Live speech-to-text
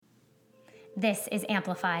This is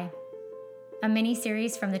Amplify, a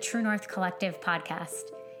mini-series from the True North Collective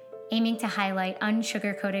podcast, aiming to highlight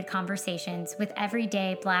unsugar-coated conversations with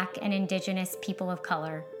everyday Black and Indigenous people of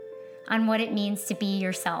color on what it means to be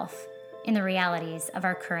yourself in the realities of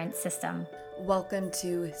our current system. Welcome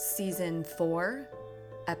to Season 4,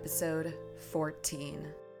 Episode 14.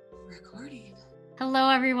 Recording. Hello,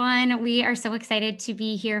 everyone. We are so excited to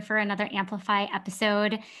be here for another Amplify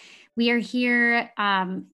episode. We are here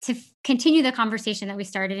to continue the conversation that we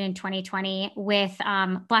started in 2020 with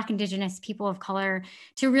Black Indigenous people of color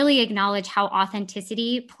to really acknowledge how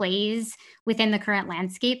authenticity plays within the current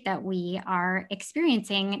landscape that we are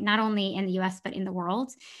experiencing, not only in the US, but in the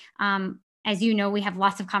world. As you know, we have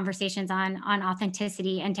lots of conversations on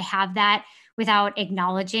authenticity, and to have that without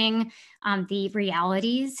acknowledging the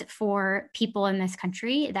realities for people in this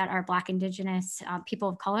country that are Black, Indigenous people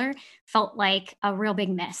of color felt like a real big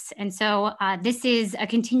miss. And so this is a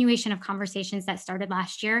continuation of conversations that started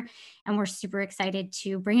last year, and we're super excited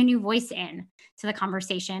to bring a new voice in to the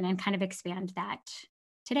conversation and kind of expand that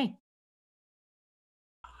today.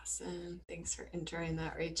 Awesome. Thanks for entering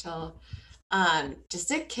that, Rachel. Just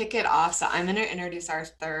to kick it off, so I'm going to introduce our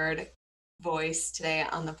third voice today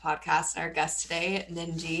on the podcast. Our guest today,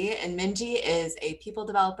 Minji. And Minji is a people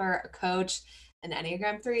developer, a coach, an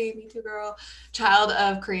Enneagram 3, me too girl, child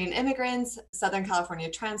of Korean immigrants, Southern California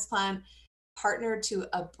transplant, partner to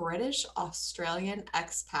a British Australian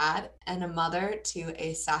expat, and a mother to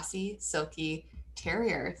a sassy, silky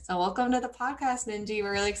terrier. So welcome to the podcast, Minji.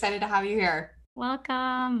 We're really excited to have you here.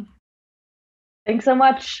 Welcome. Thanks so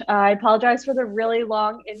much. I apologize for the really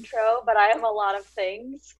long intro, but I have a lot of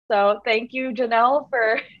things. So thank you, Janelle,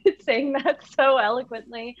 for saying that so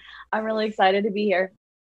eloquently. I'm really excited to be here.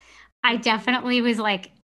 I definitely was like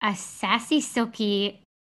a sassy, silky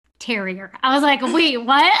terrier. I was like, wait,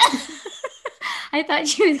 what? I thought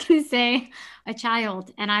she was going to say a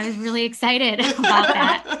child, and I was really excited about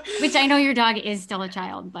that, which I know your dog is still a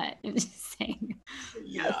child, but I'm just saying.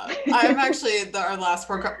 Yeah, I'm actually, our last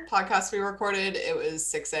podcast we recorded, it was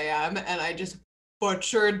 6 a.m. and I just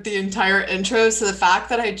butchered the entire intro. So the fact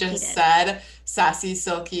that I just said sassy,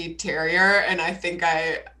 silky terrier, and I think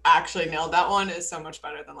I actually nailed that one, is so much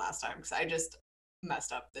better than last time, because I just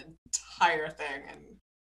messed up the entire thing, and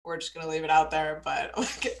we're just going to leave it out there. But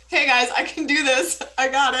like, hey guys, I can do this. I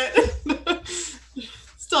got it.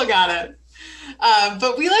 Still got it.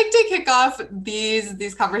 But we like to kick off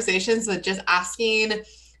these conversations with just asking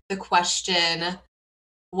the question,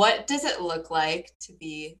 what does it look like to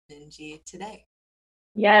be Minji today?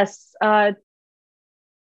 Yes. A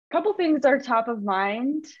couple things are top of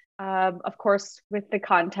mind. Of course, with the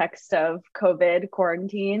context of COVID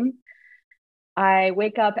quarantine, I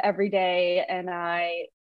wake up every day and I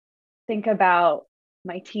think about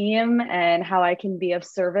my team and how I can be of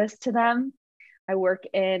service to them. I work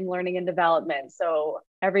in learning and development. So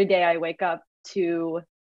every day I wake up to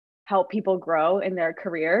help people grow in their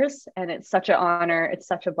careers. And it's such an honor. It's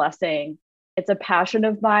such a blessing. It's a passion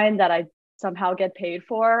of mine that I somehow get paid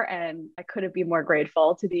for. And I couldn't be more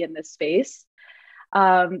grateful to be in this space.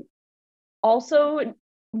 Also,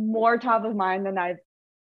 more top of mind than I've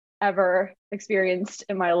ever experienced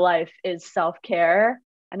in my life is self-care.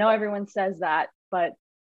 I know everyone says that, but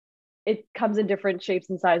it comes in different shapes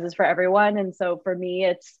and sizes for everyone. And so for me,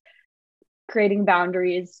 it's creating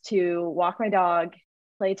boundaries to walk my dog,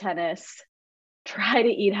 play tennis, try to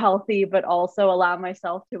eat healthy, but also allow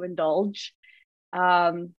myself to indulge.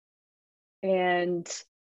 And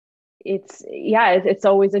it's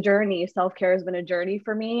always a journey. Self-care has been a journey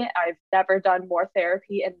for me. I've never done more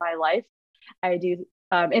therapy in my life. I do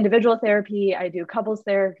individual therapy, I do couples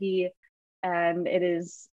therapy, and it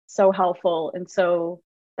is so helpful. And so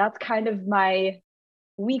that's kind of my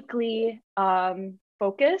weekly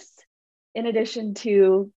focus, in addition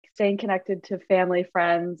to staying connected to family,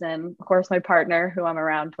 friends, and of course my partner, who I'm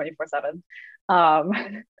around 24/7.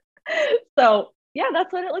 So yeah,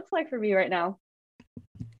 that's what it looks like for me right now.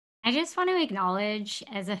 I just want to acknowledge,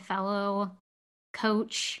 as a fellow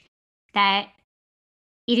coach, that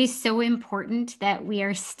it is so important that we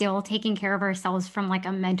are still taking care of ourselves from like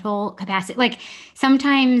a mental capacity. Like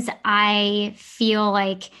sometimes I feel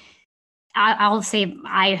like I'll say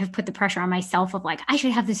I have put the pressure on myself of like, I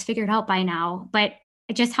should have this figured out by now, but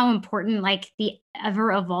just how important like the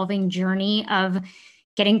ever evolving journey of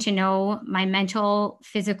getting to know my mental,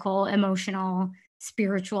 physical, emotional,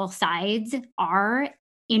 spiritual sides are,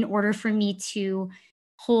 in order for me to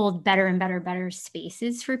hold better and better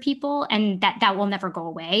spaces for people, and that will never go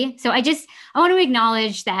away. So I want to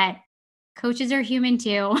acknowledge that coaches are human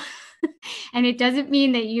too. And it doesn't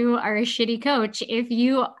mean that you are a shitty coach if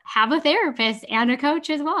you have a therapist and a coach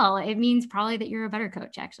as well. It means probably that you're a better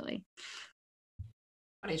coach, actually.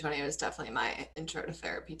 2020 was definitely my intro to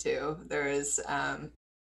therapy too. There is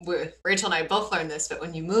Rachel and I both learned this, but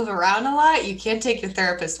when you move around a lot, you can't take your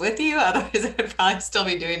therapist with you. Otherwise, I would probably still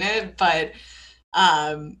be doing it. But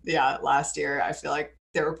yeah, last year, I feel like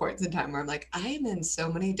there were points in time where I'm like, I am in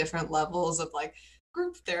so many different levels of like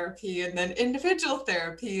group therapy and then individual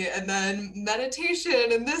therapy and then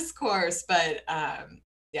meditation in this course. But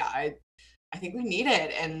yeah, I think we need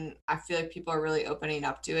it. And I feel like people are really opening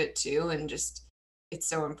up to it too. And just, it's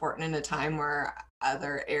so important in a time where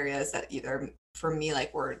other areas that either for me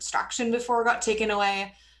like were distraction before got taken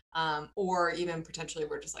away, or even potentially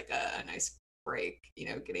were just like a nice break, you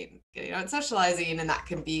know, getting out and socializing, and that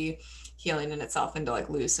can be healing in itself, and to like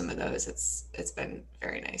lose some of those, it's been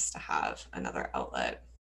very nice to have another outlet.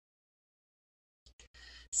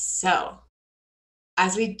 So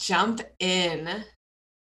as we jump in,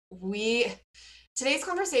 today's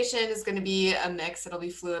conversation is going to be a mix. It'll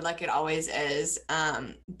be fluid like it always is.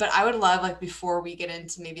 But I would love, like, before we get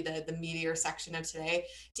into maybe the meatier section of today,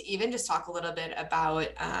 to even just talk a little bit about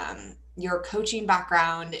your coaching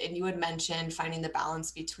background. And you had mentioned finding the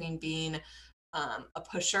balance between being a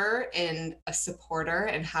pusher and a supporter,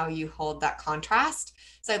 and how you hold that contrast.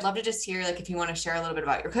 So I'd love to just hear, like, if you want to share a little bit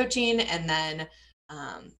about your coaching, and then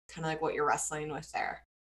kind of like what you're wrestling with there.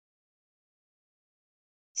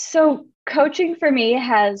 So coaching for me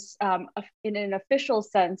has, in an official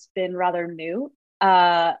sense, been rather new.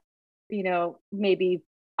 Maybe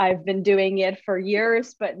I've been doing it for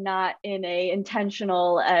years, but not in a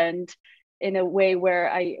intentional and in a way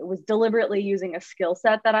where I was deliberately using a skill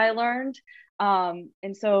set that I learned.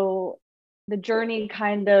 And so the journey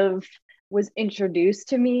kind of was introduced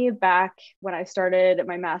to me back when I started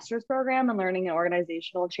my master's program in learning and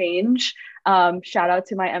organizational change. Shout out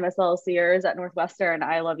to my MSLCers at Northwestern.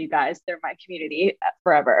 I love you guys. They're my community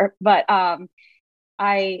forever. But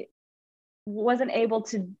I wasn't able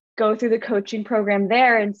to go through the coaching program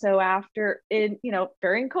there. And so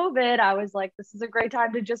during COVID, I was like, this is a great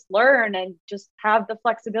time to just learn and just have the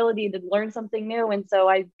flexibility to learn something new. And so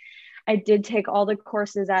I did take all the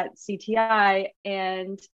courses at CTI,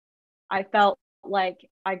 and I felt like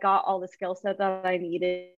I got all the skill set that I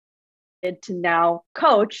needed to now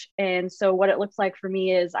coach. And so what it looks like for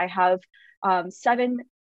me is I have 7,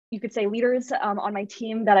 you could say, leaders on my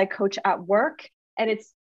team that I coach at work. And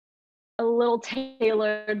it's a little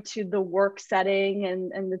tailored to the work setting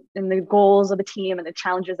and the goals of the team and the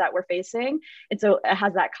challenges that we're facing. And so it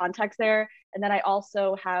has that context there. And then I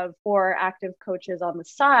also have 4 active coaches on the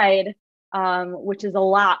side, which is a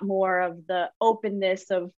lot more of the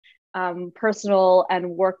openness of personal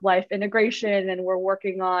and work-life integration. And we're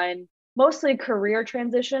working on mostly career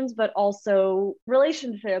transitions, but also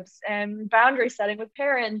relationships and boundary setting with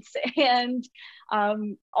parents and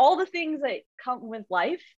all the things that come with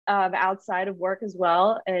life outside of work as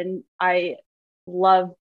well. And I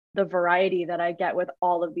love the variety that I get with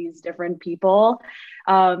all of these different people.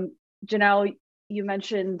 Janelle, you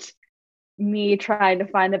mentioned me trying to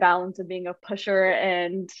find the balance of being a pusher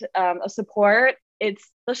and a support.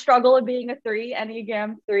 It's the struggle of being a 3,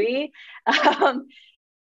 Enneagram 3.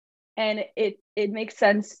 And it makes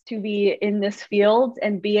sense to be in this field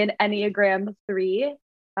and be an Enneagram 3.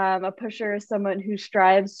 A pusher is someone who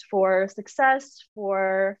strives for success,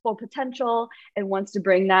 for full potential, and wants to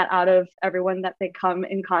bring that out of everyone that they come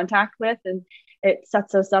in contact with. And it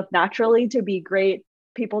sets us up naturally to be great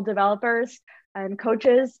people developers and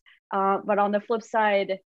coaches. But on the flip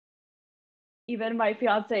side, even my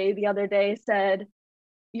fiance the other day said,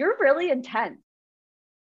 "You're really intense.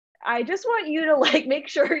 I just want you to make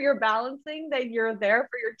sure you're balancing, that you're there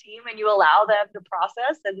for your team and you allow them to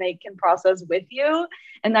process and they can process with you,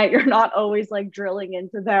 and that you're not always drilling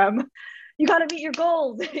into them. You got to meet your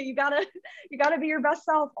goals. you got to be your best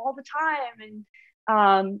self all the time."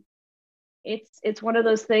 And it's one of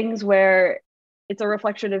those things where it's a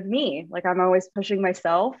reflection of me. I'm always pushing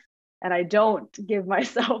myself, and I don't give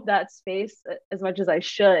myself that space as much as I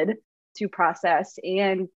should to process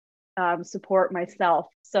and support myself.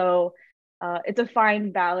 So it's a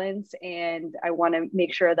fine balance, and I want to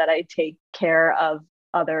make sure that I take care of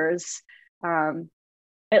others,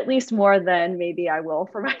 at least more than maybe I will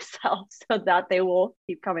for myself, so that they will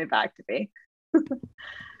keep coming back to me.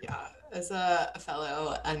 Yeah, as a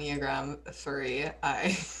fellow Enneagram 3,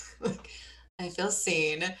 I feel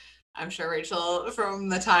seen. I'm sure, Rachel, from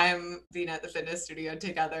the time being at the fitness studio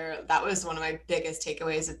together, that was one of my biggest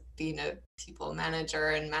takeaways of being a people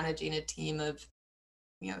manager and managing a team of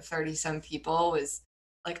 30 some people, was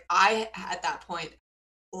I at that point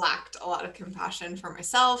lacked a lot of compassion for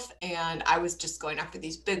myself, and I was just going after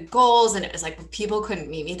these big goals, and it was like when people couldn't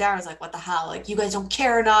meet me there, I was like, what the hell, like you guys don't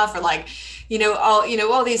care enough, or like,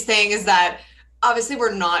 all these things that obviously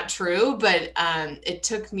were not true, but it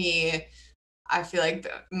took me, I feel like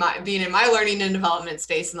being in my learning and development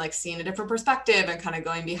space and like seeing a different perspective and kind of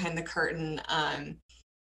going behind the curtain,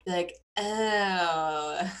 like,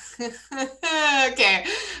 oh, okay,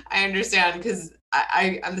 I understand. Because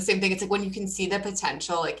I'm the same thing. It's like when you can see the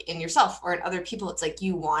potential like in yourself or in other people, it's like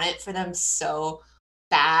you want it for them so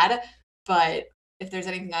bad. But if there's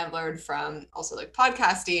anything I've learned from also like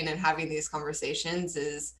podcasting and having these conversations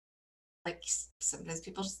is like sometimes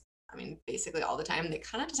people just, I mean, basically all the time, they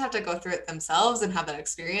kind of just have to go through it themselves and have that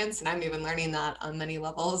experience. And I'm even learning that on many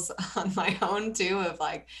levels on my own too, of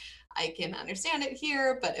like, I can understand it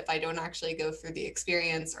here, but if I don't actually go through the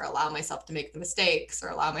experience or allow myself to make the mistakes or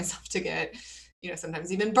allow myself to get,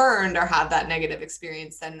 sometimes even burned or have that negative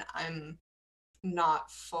experience, then I'm not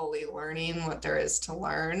fully learning what there is to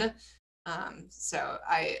learn. So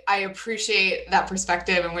I appreciate that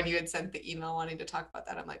perspective. And when you had sent the email wanting to talk about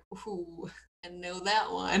that, I'm like, ooh, I know that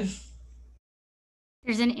one.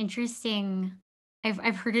 There's an interesting,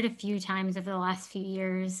 I've heard it a few times over the last few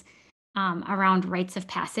years, around rites of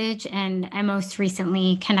passage, and I most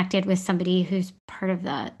recently connected with somebody who's part of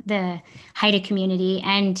the Haida community,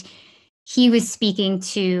 and he was speaking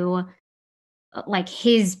to like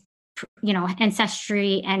his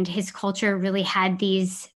ancestry and his culture really had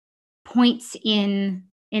these points in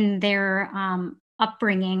their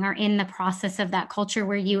upbringing or in the process of that culture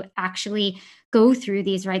where you actually go through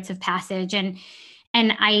these rites of passage. And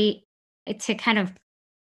I, to kind of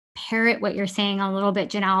parrot what you're saying a little bit,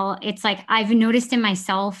 Janelle, it's like I've noticed in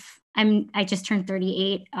myself, I just turned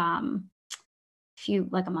 38 a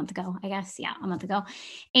month ago, I guess. Yeah, a month ago.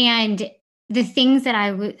 And the things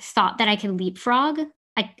that thought that I could leapfrog,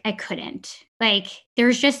 I couldn't. Like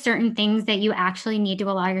there's just certain things that you actually need to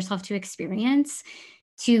allow yourself to experience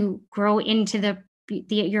to grow into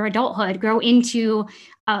your adulthood, grow into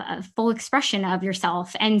a full expression of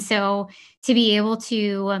yourself. And so to be able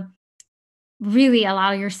to really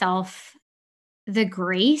allow yourself the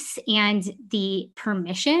grace and the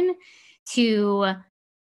permission to,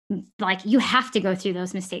 like, you have to go through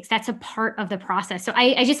those mistakes. That's a part of the process. So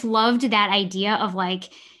I just loved that idea of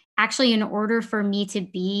like, actually, in order for me to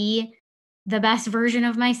be the best version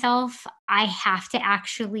of myself, I have to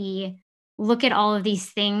actually look at all of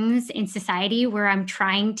these things in society where I'm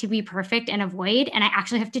trying to be perfect and avoid, and I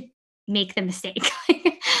actually have to make the mistake.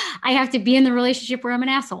 I have to be in the relationship where I'm an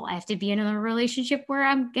asshole. I have to be in a relationship where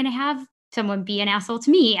I'm going to have someone be an asshole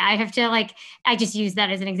to me. I have to, like, I just use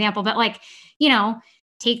that as an example, but like, you know,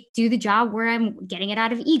 do the job where I'm getting it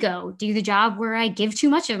out of ego, do the job where I give too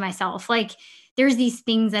much of myself. Like there's these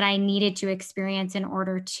things that I needed to experience in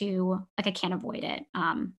order to, like, I can't avoid it.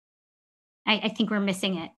 I think we're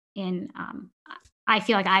missing it I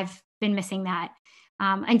feel like I've been missing that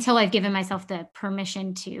until I've given myself the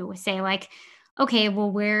permission to say like, okay,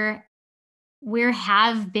 well, where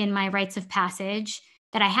have been my rites of passage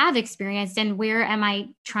that I have experienced, and where am I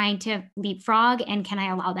trying to leapfrog, and can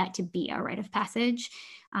I allow that to be a rite of passage?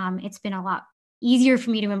 It's been a lot easier for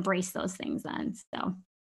me to embrace those things then. So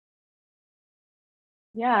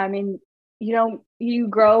Yeah, I mean, you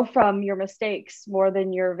grow from your mistakes more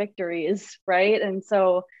than your victories, right? And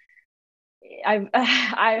so I've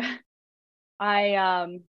I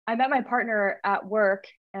met my partner at work,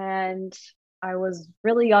 and I was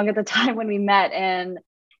really young at the time when we met, and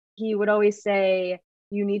he would always say,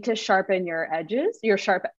 you need to sharpen your edges, what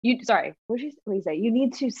did he say? You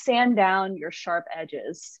need to sand down your sharp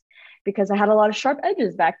edges, because I had a lot of sharp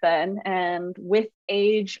edges back then, and with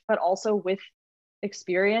age, but also with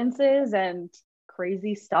experiences and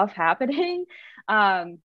crazy stuff happening,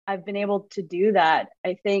 I've been able to do that.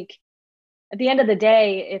 I think at the end of the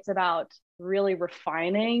day, it's about really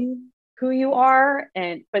refining who you are,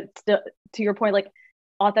 but still, to your point, like,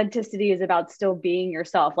 authenticity is about still being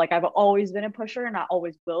yourself. Like, I've always been a pusher and I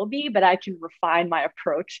always will be, but I can refine my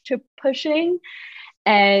approach to pushing.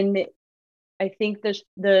 And I think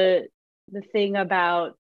the thing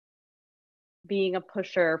about being a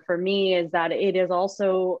pusher for me is that it is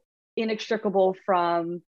also inextricable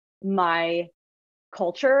from my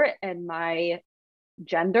culture and my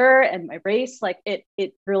gender and my race. Like,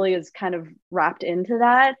 it really is kind of wrapped into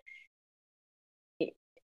that.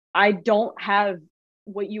 I don't have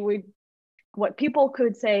what people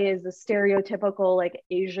could say is the stereotypical like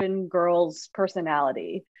Asian girl's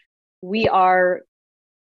personality. We are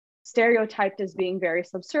stereotyped as being very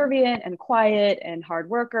subservient and quiet and hard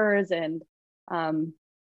workers, and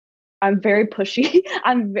I'm very pushy.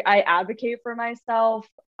 I advocate for myself.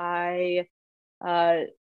 I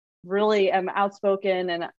really am outspoken,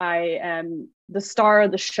 and I am the star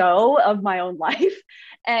of the show of my own life.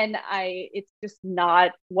 And it's just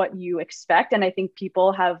not what you expect. And I think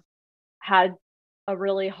people have had a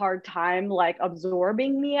really hard time like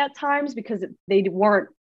absorbing me at times because they weren't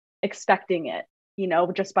expecting it,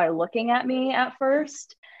 just by looking at me at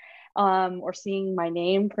first, or seeing my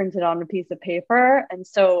name printed on a piece of paper. And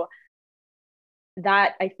so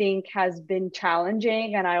that I think has been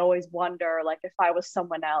challenging. And I always wonder, like, if I was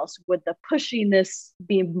someone else, would the pushiness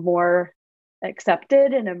be more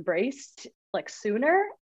accepted and embraced like sooner?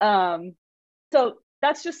 So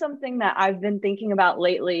that's just something that I've been thinking about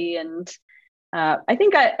lately. And I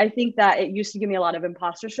think that it used to give me a lot of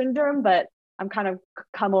imposter syndrome, but I'm kind of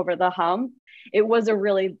come over the hump. It was a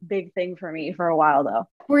really big thing for me for a while, though.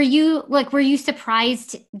 Were you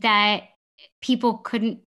surprised that people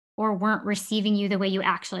couldn't or weren't receiving you the way you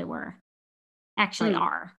actually are? I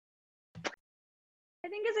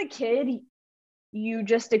think as a kid, you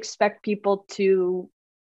just expect people to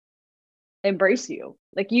embrace you.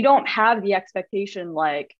 Like, you don't have the expectation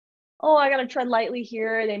like, oh, I gotta tread lightly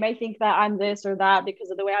here. They may think that I'm this or that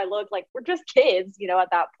because of the way I look. Like, we're just kids,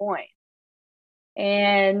 at that point.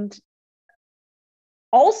 And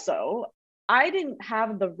also, I didn't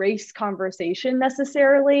have the race conversation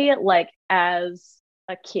necessarily like as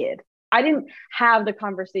a kid. I didn't have the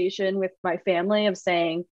conversation with my family of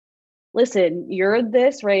saying, listen, you're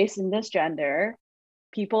this race and this gender.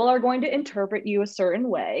 People are going to interpret you a certain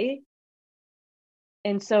way.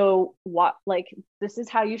 And so this is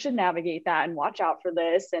how you should navigate that, and watch out for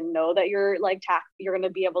this, and know that you're going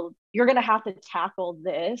to have to tackle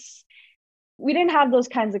this. We didn't have those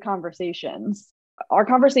kinds of conversations. Our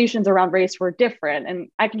conversations around race were different, and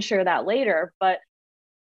I can share that later. But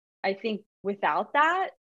I think without that,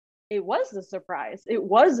 it was a surprise. It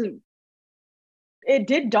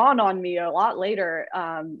did dawn on me a lot later,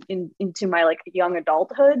 into my like young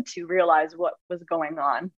adulthood, to realize what was going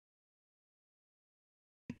on.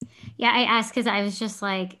 Yeah, I asked because I was just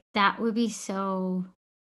like, that would be so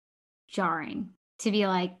jarring to be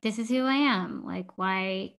like, this is who I am. Like,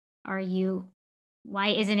 why is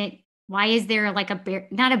there like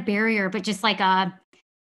not a barrier, but just like a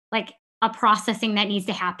processing that needs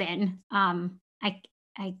to happen. I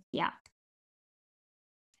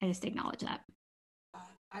just acknowledge that.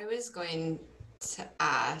 I was going to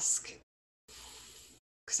ask,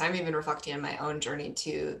 because I'm even reflecting on my own journey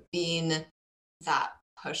too, being that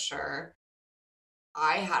pusher,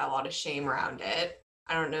 I had a lot of shame around it.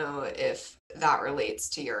 I don't know if that relates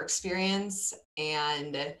to your experience,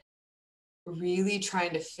 and really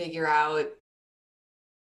trying to figure out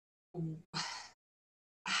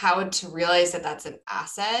how to realize that that's an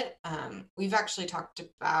asset. We've actually talked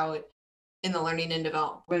about in the learning and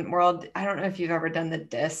development world. I don't know if you've ever done the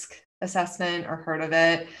DISC assessment or heard of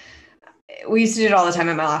it. We used to do it all the time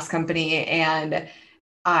at my last company, and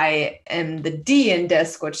I am the D in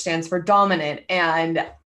DISC, which stands for dominant. And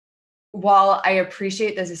while I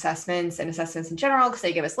appreciate those assessments and assessments in general, because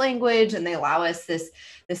they give us language and they allow us this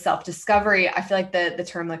self-discovery, I feel like the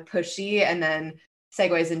term like pushy and then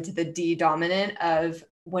segues into the D dominant of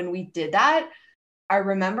when we did that. I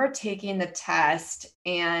remember taking the test,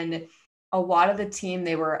 and a lot of the team,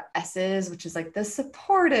 they were S's, which is like the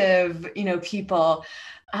supportive, people.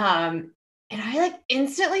 And I like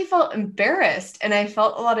instantly felt embarrassed, and I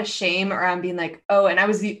felt a lot of shame around being like, oh, and I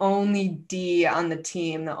was the only D on the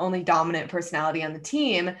team, the only dominant personality on the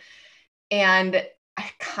team. And I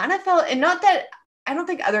kind of felt, and not that I don't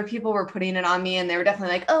think other people were putting it on me, and they were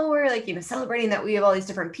definitely like, oh, we're like, celebrating that we have all these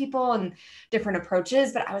different people and different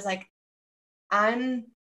approaches. But I was like, I'm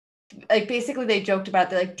like, basically they joked about,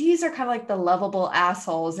 they're like, these are kind of like the lovable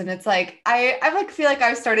assholes. And it's like, I like feel like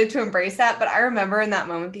I've started to embrace that. But I remember in that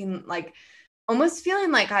moment being like, almost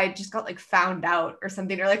feeling like I just got like found out or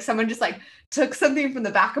something, or like someone just like took something from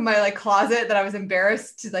the back of my like closet that I was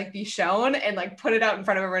embarrassed to like be shown, and like put it out in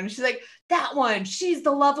front of everyone. And she's like, that one, she's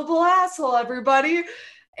the lovable asshole, everybody.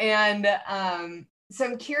 And so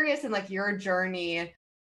I'm curious in like your journey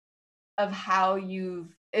of how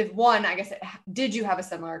did you have a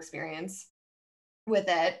similar experience with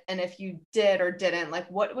it? And if you did or didn't, like,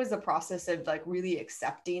 what was the process of like really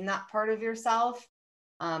accepting that part of yourself?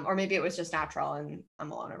 Or maybe it was just natural and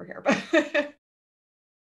I'm alone over here, but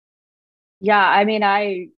yeah, I mean,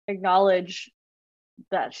 I acknowledge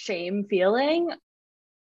that shame feeling.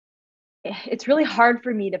 It's really hard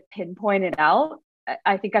for me to pinpoint it out.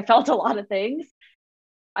 I think I felt a lot of things.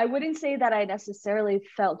 I wouldn't say that I necessarily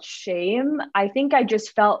felt shame. I think I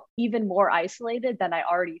just felt even more isolated than I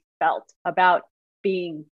already felt about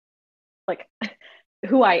being like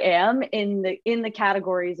who I am in the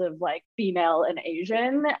categories of like female and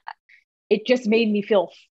Asian, it just made me feel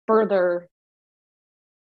further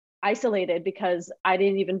isolated because I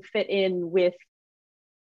didn't even fit in with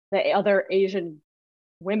the other Asian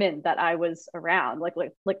women that I was around, like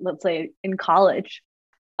let's say in college.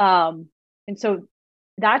 And so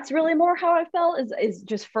that's really more how I felt is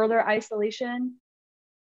just further isolation.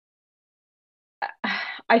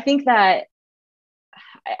 I think that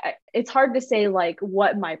it's hard to say like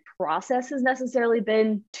what my process has necessarily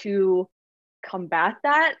been to combat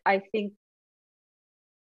that. I think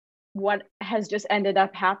what has just ended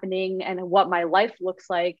up happening and what my life looks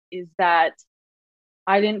like is that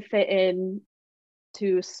I didn't fit in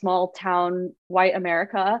to small town white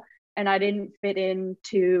America, and I didn't fit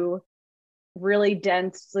into really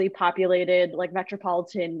densely populated like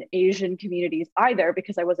metropolitan Asian communities either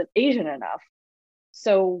because I wasn't Asian enough.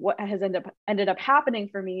 So what has ended up happening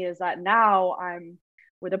for me is that now I'm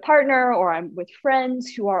with a partner or I'm with friends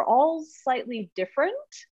who are all slightly different,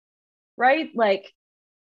 right? Like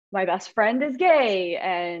my best friend is gay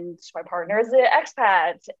and my partner is an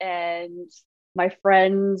expat and my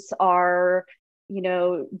friends are, you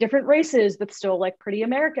know, different races but still like pretty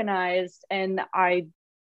Americanized. And I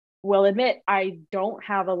will admit I don't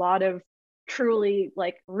have a lot of truly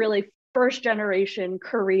like really first generation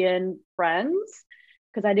Korean friends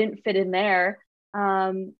because I didn't fit in there.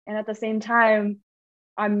 And at the same time,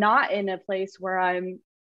 I'm not in a place where I'm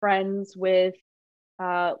friends with,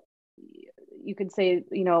 you could say,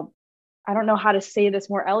 you know, I don't know how to say this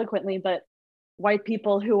more eloquently, but white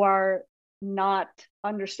people who are not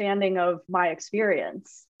understanding of my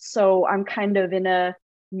experience. So I'm kind of in a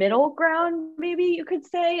middle ground, maybe you could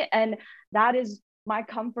say. And that is my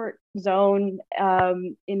comfort zone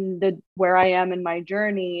in the where I am in my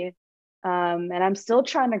journey. And I'm still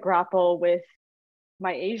trying to grapple with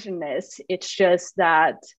my Asianness. It's just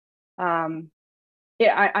that I'm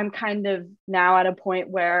kind of now at a point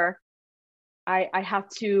where I have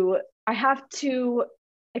to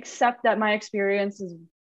accept that my experience is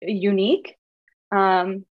unique,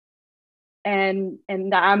 and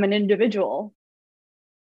that I'm an individual.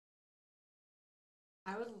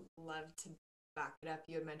 I would love to back it up.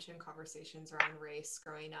 You had mentioned conversations around race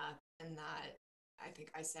growing up, and that I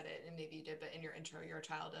think I said it, and maybe you did, but in your intro, you're a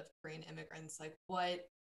child of Korean immigrants. Like,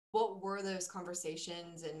 what were those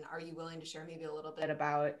conversations, and are you willing to share maybe a little bit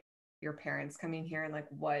about your parents coming here and like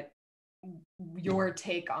what your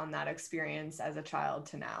take on that experience as a child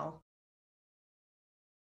to now?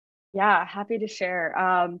 Yeah, happy to share.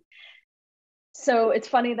 So it's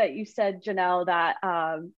funny that you said, Janelle, that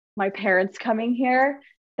my parents coming here,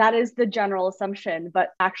 that is the general assumption, but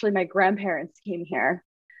actually my grandparents came here.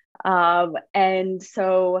 And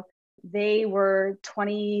so they were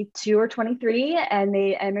 22 or 23 and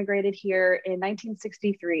they emigrated here in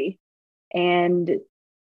 1963. And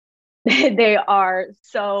they are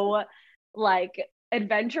so like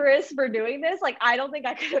adventurous for doing this. Like, I don't think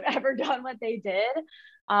I could have ever done what they did.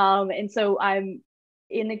 And so I'm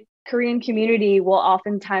in the Korean community will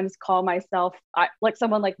oftentimes call myself like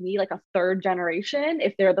someone like me, like a third generation,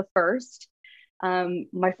 if they're the first.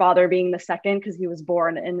 My father being the second because he was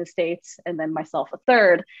born in the States, and then myself a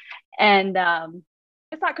third. And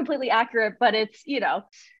it's not completely accurate, but it's, you know,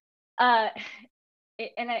 uh,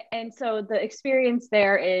 and so the experience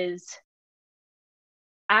there is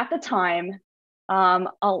at the time,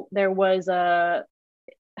 there was a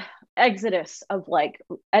exodus of like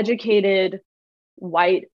educated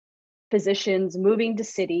white physicians moving to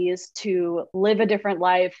cities to live a different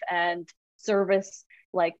life and service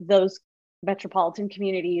like those metropolitan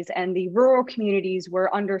communities, and the rural communities were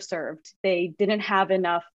underserved. They didn't have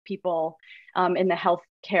enough people in the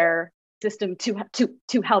healthcare system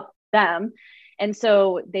to help them, and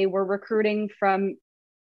so they were recruiting from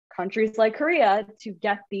countries like Korea to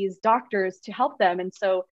get these doctors to help them. And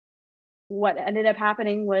so what ended up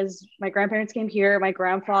happening was my grandparents came here. My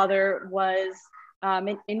grandfather was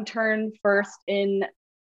an intern first in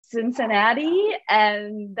Cincinnati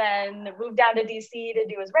and then moved down to DC to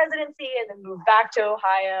do his residency and then moved back to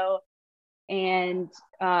Ohio. And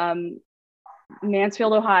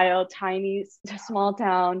Mansfield, Ohio, tiny small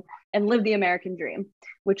town, and lived the American dream,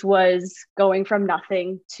 which was going from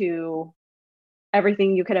nothing to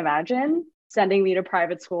everything you could imagine, sending me to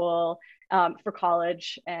private school for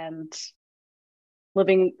college and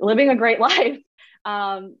living a great life.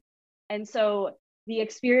 And so the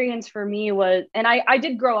experience for me was, and I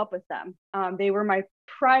did grow up with them. They were my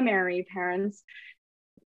primary parents.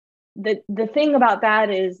 The thing about that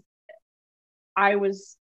is I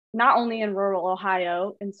was not only in rural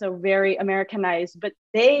Ohio and so very Americanized, but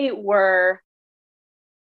they were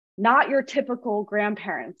not your typical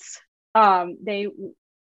grandparents.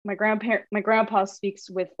 My grandpa speaks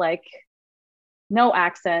with like no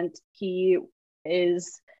accent. He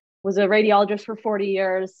was a radiologist for 40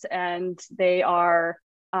 years, and they are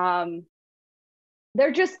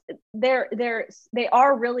they're just they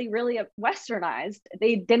are really really westernized.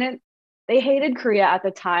 They hated Korea at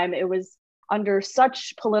the time. It was under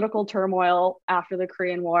such political turmoil after the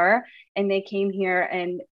Korean War, and they came here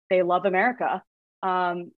and they love America.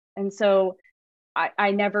 And so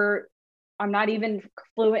I'm not even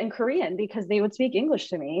fluent in Korean because they would speak English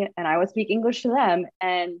to me and I would speak English to them.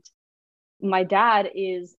 And my dad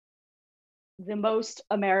is the most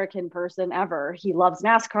American person ever. He loves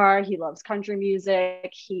NASCAR. He loves country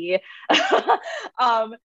music. He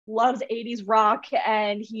loves 80s rock.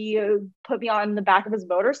 And he put me on the back of his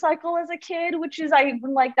motorcycle as a kid, which is, I'm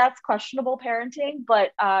like, that's questionable parenting,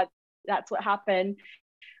 but that's what happened.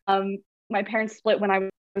 My parents split when I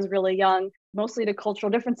was really young, mostly to cultural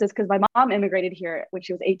differences because my mom immigrated here when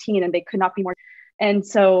she was 18 and they could not be more. And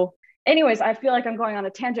so anyways, I feel like I'm going on a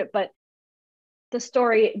tangent, but the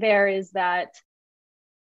story there is that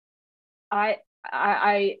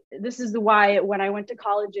this is why when I went to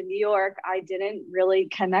college in New York, I didn't really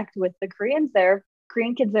connect with the Korean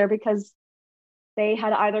kids there, because they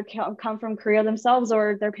had either come from Korea themselves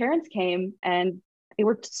or their parents came and they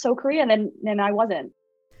were so Korean and I wasn't.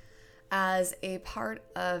 As a part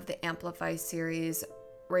of the Amplify series,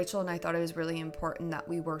 Rachel and I thought it was really important that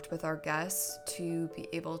we worked with our guests to be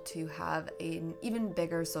able to have an even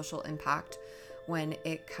bigger social impact when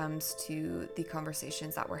it comes to the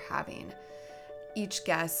conversations that we're having. Each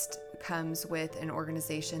guest comes with an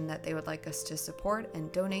organization that they would like us to support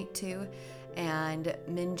and donate to, and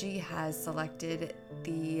Minji has selected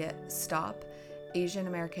the Stop Asian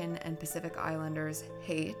American and Pacific Islanders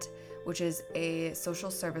Hate, which is a social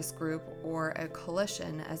service group or a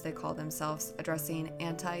coalition, as they call themselves, addressing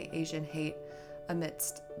anti-Asian hate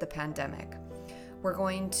amidst the pandemic. We're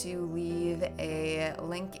going to leave a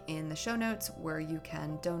link in the show notes where you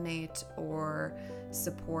can donate or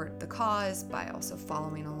support the cause by also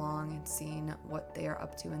following along and seeing what they are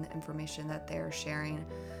up to and the information that they're sharing.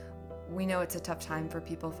 We know it's a tough time for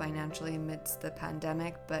people financially amidst the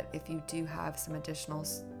pandemic, but if you do have some additional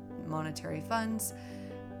monetary funds,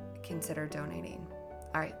 consider donating.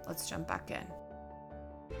 All right, let's jump back in.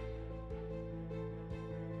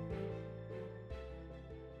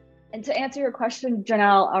 And to answer your question,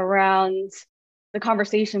 Janelle, around the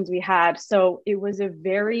conversations we had, so it was a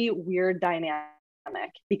very weird dynamic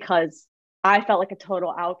because I felt like a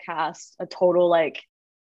total outcast, a total like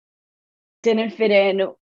didn't fit in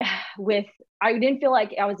with, I didn't feel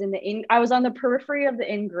like I was I was on the periphery of the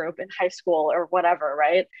in group in high school or whatever,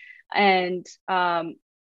 right? And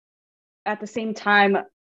at the same time,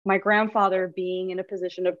 my grandfather, being in a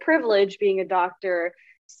position of privilege, being a doctor,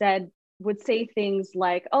 would say things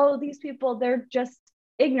like, oh, these people, they're just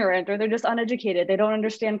ignorant or they're just uneducated. They don't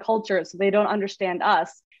understand culture, so they don't understand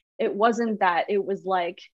us. It wasn't that. It was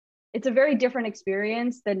like, it's a very different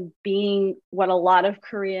experience than being what a lot of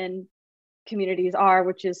Korean communities are,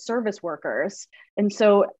 which is service workers. And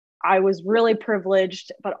so I was really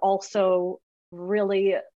privileged, but also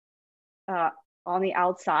really on the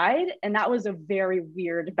outside. And that was a very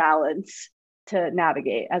weird balance to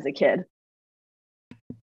navigate as a kid.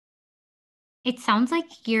 It sounds like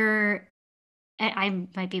I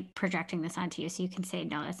might be projecting this onto you, so you can say,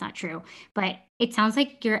 no, that's not true. But it sounds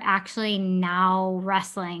like you're actually now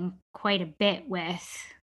wrestling quite a bit with,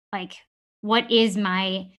 like, what is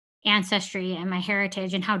my ancestry and my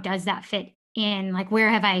heritage and how does that fit in? Like,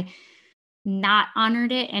 where have I not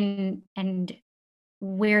honored it and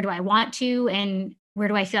where do I want to and where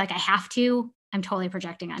do I feel like I have to? I'm totally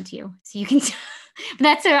projecting onto you. So you can,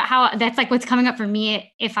 that's like what's coming up for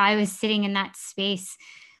me if I was sitting in that space.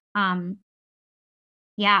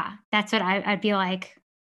 Yeah, that's what I'd be like,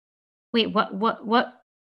 wait,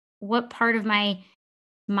 what part of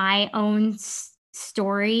my own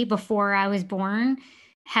story before I was born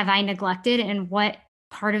have I neglected, and what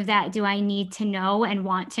part of that do I need to know and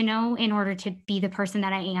want to know in order to be the person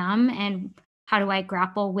that I am, and how do I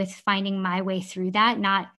grapple with finding my way through that,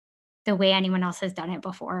 not the way anyone else has done it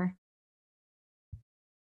before?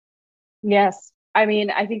 Yes. I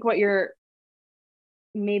mean, I think what you're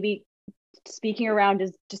maybe speaking around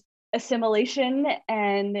is just assimilation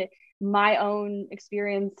and my own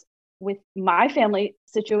experience with my family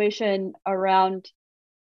situation around.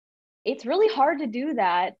 It's really hard to do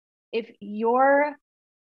that if your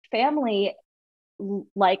family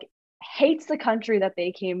like hates the country that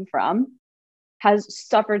they came from, has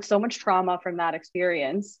suffered so much trauma from that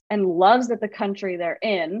experience, and loves that the country they're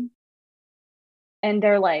in, and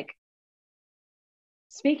they're like,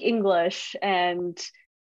 speak English and,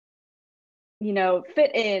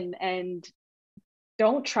 fit in and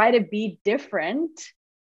don't try to be different.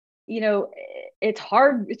 It's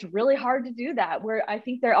hard. It's really hard to do that, where I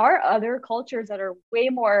think there are other cultures that are way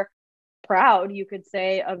more proud, you could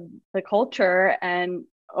say, of the culture and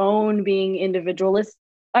own being individualist,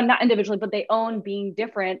 not individually, but they own being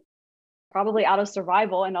different, probably out of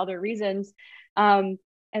survival and other reasons. And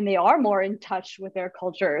they are more in touch with their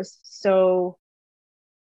cultures. So,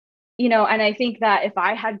 and I think that if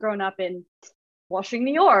I had grown up in Flushing,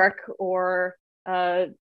 New York, or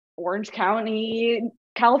Orange County,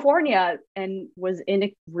 California, and was in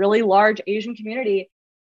a really large Asian community,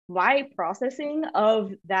 my processing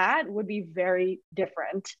of that would be very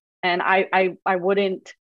different. And I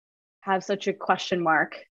wouldn't have such a question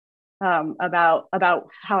mark about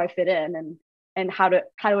how I fit in and how to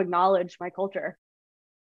acknowledge my culture.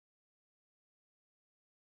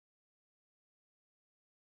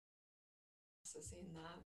 Seeing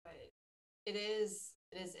that, but it is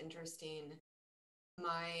interesting.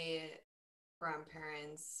 My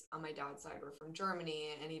grandparents on my dad's side were from Germany,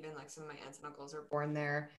 and even like some of my aunts and uncles are born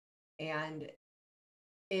there, and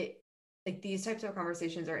it, like, these types of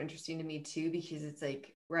conversations are interesting to me too, because it's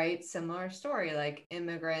like, right, similar story, like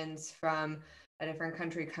immigrants from a different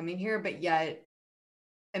country coming here, but yet,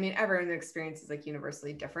 I mean, everyone's experience is like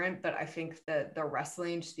universally different, but I think that the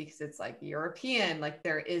wrestling, just because it's like European, like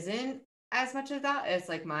there isn't as much of that as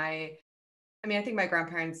like I think my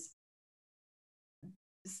grandparents,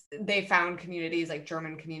 they found communities, like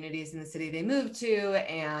German communities in the city they moved to,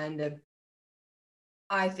 and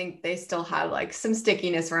I think they still had like some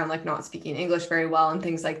stickiness around like not speaking English very well and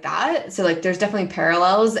things like that. So like there's definitely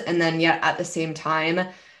parallels, and then yet at the same time,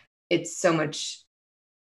 it's so much,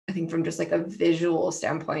 I think from just like a visual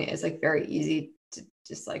standpoint, it's like very easy to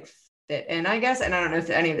just like fit in, I guess. And I don't know if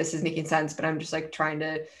any of this is making sense, but I'm just like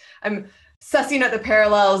I'm sussing out the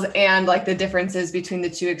parallels and like the differences between the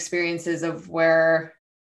two experiences of where,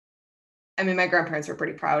 I mean, my grandparents were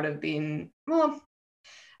pretty proud of being, well,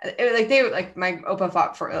 like my Opa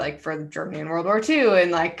fought for Germany in World War II, and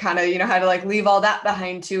like kind of, had to like leave all that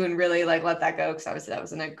behind too and really like let that go, because obviously that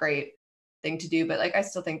wasn't a great thing to do. But like I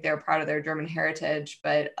still think they're proud of their German heritage,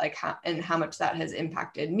 but like how much that has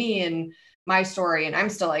impacted me and my story, and I'm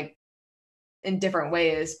still like in different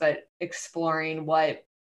ways, but exploring what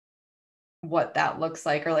that looks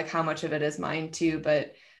like, or like how much of it is mine too.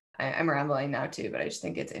 But I'm rambling now too, but I just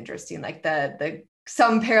think it's interesting, like the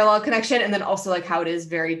some parallel connection, and then also like how it is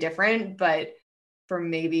very different, but for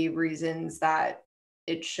maybe reasons that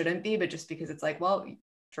it shouldn't be, but just because it's like, well,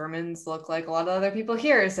 Germans look like a lot of other people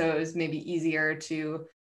here, so it was maybe easier to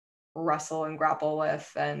wrestle and grapple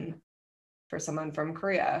with than for someone from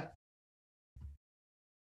Korea.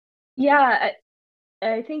 Yeah,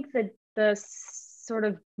 I think that the sort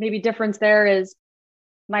of maybe difference there is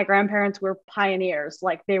my grandparents were pioneers.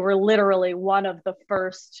 Like they were literally one of the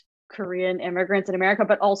first Korean immigrants in America,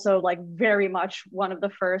 but also like very much one of the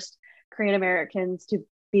first Korean Americans to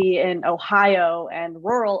be in Ohio and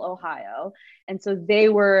rural Ohio. And so they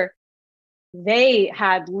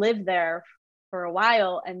had lived there for a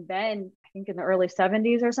while. And then I think in the early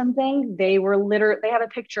 70s or something, they have a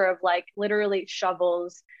picture of like literally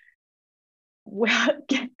shovels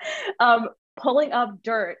pulling up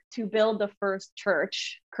dirt to build the first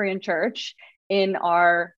Korean church in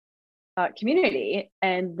our community.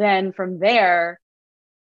 And then from there,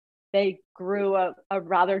 they grew a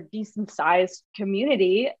rather decent sized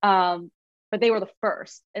community, but they were the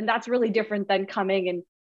first. And that's really different than coming and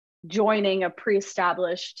joining a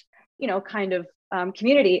pre-established, kind of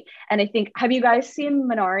community. And I think, have you guys seen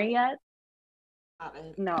Minari yet?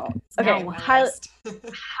 No. Okay.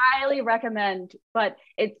 Highly recommend. But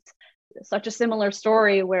it's such a similar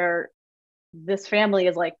story where this family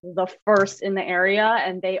is like the first in the area,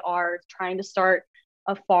 and they are trying to start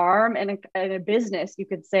a farm and a business, you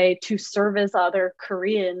could say, to service other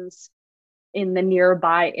Koreans in the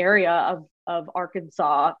nearby area of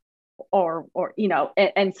Arkansas, or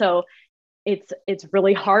and so it's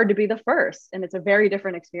really hard to be the first, and it's a very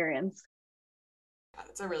different experience. Yeah,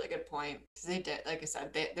 that's a really good point, because they did, like I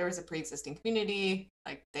said, there was a pre-existing community,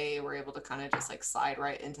 like they were able to kind of just like slide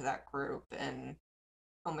right into that group and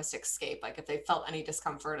almost escape, like if they felt any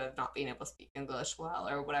discomfort of not being able to speak English well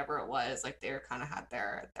or whatever it was, like they kind of had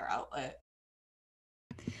their outlet.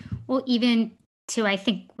 Well, even to, I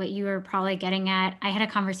think what you were probably getting at, I had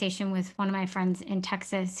a conversation with one of my friends in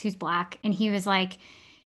Texas who's Black, and he was like,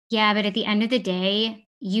 yeah, but at the end of the day,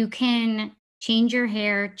 you can change your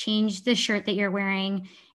hair, change the shirt that you're wearing,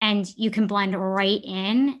 and you can blend right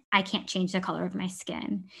in, I can't change the color of my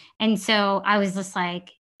skin. And so I was just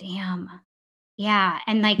like, damn. Yeah.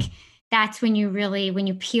 And like, that's when when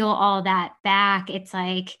you peel all that back, it's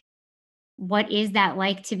like, what is that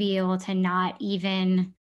like to be able to not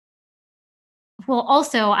even, well,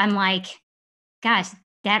 also, I'm like, gosh,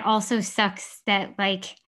 that also sucks that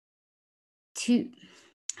like to,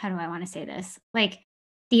 how do I want to say this? Like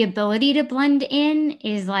the ability to blend in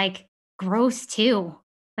is like gross too.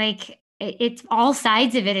 Like it's all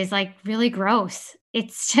sides of it is like really gross.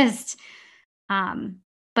 It's just, um,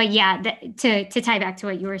 but yeah, to tie back to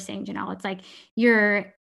what you were saying, Janelle, it's like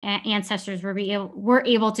your ancestors were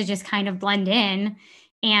able to just kind of blend in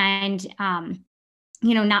and,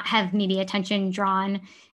 not have maybe attention drawn,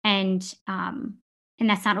 and and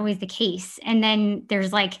that's not always the case. And then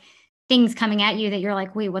there's like things coming at you that you're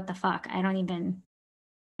like, wait, what the fuck? I don't even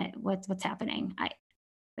what's happening. I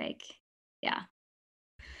like, yeah.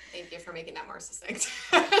 Thank you for making that more succinct.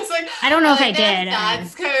 It's like, I don't know if I did.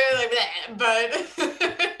 That's kind of like that, but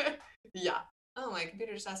yeah. Oh, my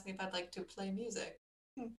computer just asked me if I'd like to play music.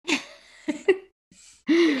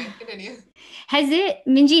 Anyway, continue. Have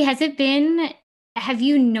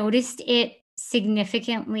you noticed it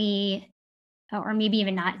significantly, or maybe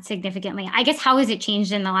even not significantly? I guess, how has it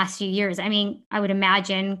changed in the last few years? I mean, I would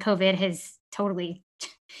imagine COVID has totally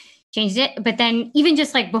changed it. But then even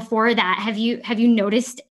just like before that, have you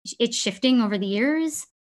noticed it shifting over the years?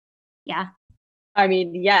 Yeah. I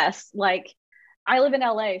mean, yes. Like, I live in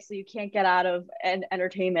LA, so you can't get out of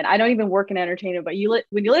entertainment. I don't even work in entertainment, but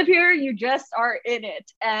when you live here, you just are in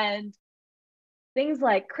it. And things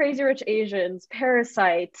like Crazy Rich Asians,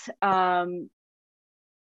 Parasite, what's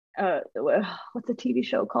the TV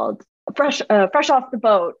show called? Fresh Off the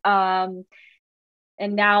Boat, and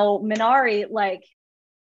now Minari. Like,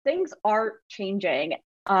 things are changing.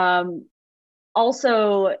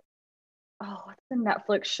 Also, what's the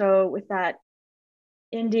Netflix show with that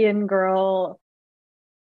Indian girl?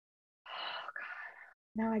 Oh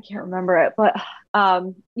God, now I can't remember it, but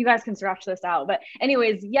you guys can scratch this out. But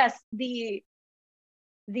anyways, yes, it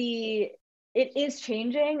is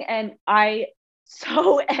changing, and I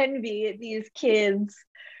so envy these kids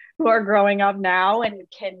who are growing up now and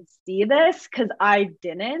can see this, because I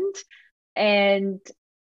didn't. And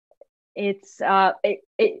it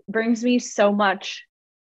brings me so much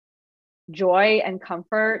joy and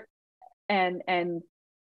comfort, and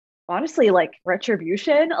honestly, like,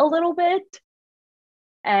 retribution a little bit.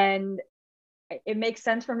 And it makes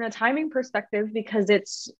sense from a timing perspective, because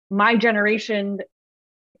it's my generation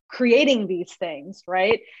creating these things,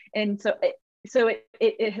 right? And so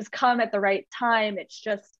it has come at the right time. It's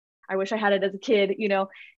just, I wish I had it as a kid,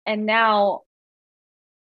 and now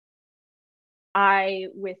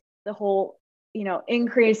with the whole,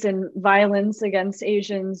 increase in violence against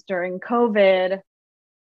Asians during COVID,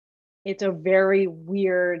 it's a very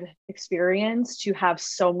weird experience to have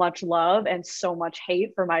so much love and so much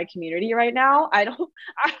hate for my community right now.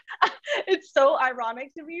 It's so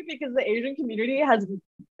ironic to me, because the Asian community has,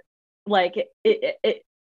 like,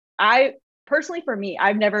 I personally, for me,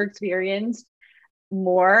 I've never experienced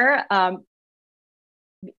more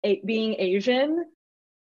being Asian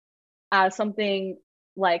as something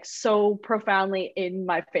like so profoundly in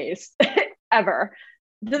my face ever.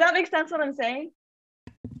 Does that make sense what I'm saying?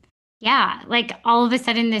 Yeah, like all of a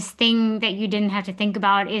sudden this thing that you didn't have to think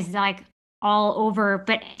about is like all over,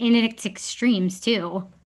 but in its extremes too.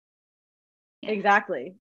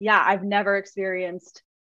 Exactly. Yeah, I've never experienced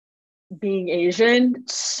being Asian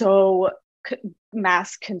so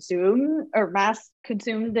mass consumed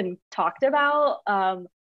and talked about.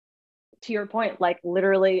 To your point, like,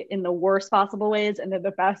 literally in the worst possible ways and in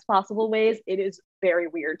the best possible ways. It is very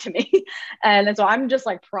weird to me. And so I'm just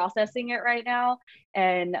like processing it right now.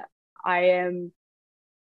 And I am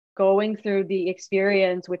going through the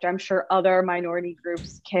experience, which I'm sure other minority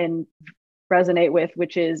groups can resonate with,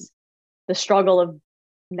 which is the struggle of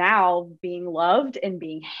now being loved and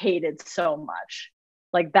being hated so much.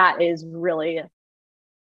 Like, that is really,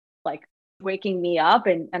 like, waking me up,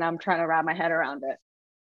 and I'm trying to wrap my head around it.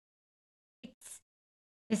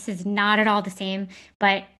 This is not at all the same,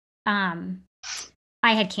 but I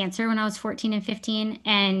had cancer when I was 14 and 15,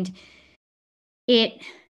 and it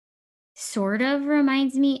sort of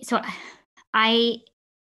reminds me. So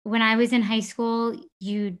when I was in high school,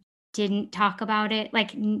 you didn't talk about it.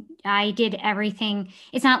 Like, I did everything.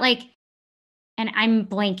 It's not like, and I'm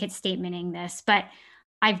blanket statementing this, but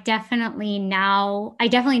I definitely now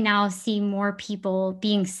see more people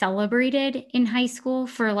being celebrated in high school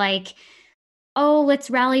for like oh, let's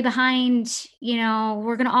rally behind,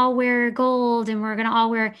 we're going to all wear gold and we're going to all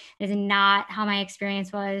wear, that is not how my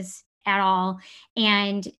experience was at all.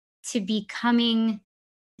 And to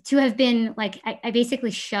have been like, I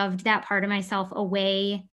basically shoved that part of myself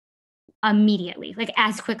away immediately, like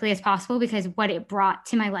as quickly as possible, because what it brought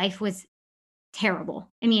to my life was terrible.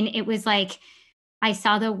 I mean, it was like I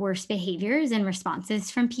saw the worst behaviors and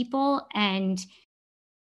responses from people, and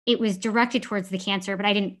it was directed towards the cancer, but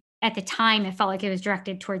I didn't, at the time, it felt like it was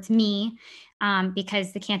directed towards me,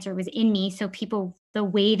 because the cancer was in me. So people, the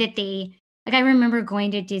way that like, I remember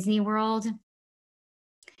going to Disney World.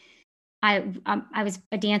 I was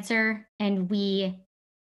a dancer, and we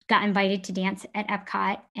got invited to dance at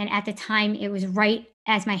Epcot. And at the time, it was right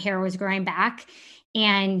as my hair was growing back.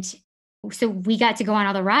 And so we got to go on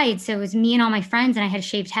all the rides. So it was me and all my friends, and I had a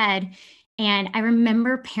shaved head. And I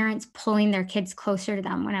remember parents pulling their kids closer to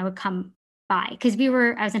them when I would come by, because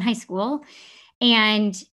I was in high school.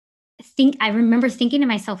 And I remember thinking to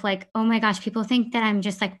myself, like, oh my gosh, people think that I'm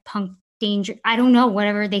just like punk danger. I don't know,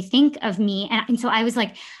 whatever they think of me. And so I was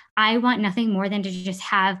like, I want nothing more than to just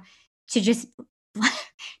to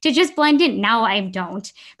just blend in. Now I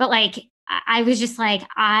don't, but like, I was just like,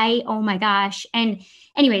 oh my gosh. And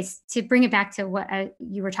anyways, to bring it back to what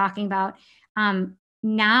you were talking about,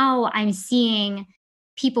 now I'm seeing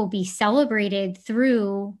people be celebrated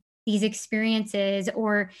through these experiences,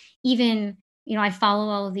 or even, I follow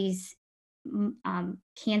all of these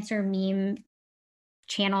cancer meme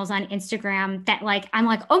channels on Instagram that, like, I'm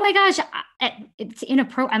like, oh my gosh, it's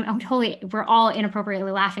inappropriate. We're all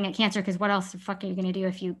inappropriately laughing at cancer, because what else the fuck are you going to do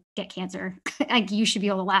if you get cancer? Like, you should be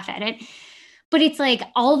able to laugh at it. But it's like,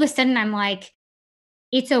 all of a sudden I'm like,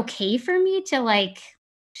 it's okay for me to like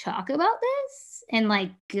talk about this and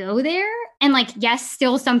like go there. And like, yes,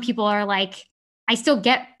 still some people are like, I still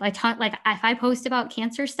get a ton, like if I post about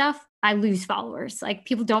cancer stuff, I lose followers. Like,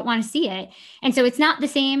 people don't want to see it. And so it's not the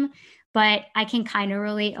same, but I can kind of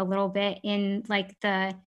relate a little bit in like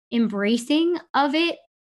the embracing of it,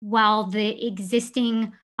 while the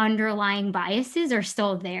existing underlying biases are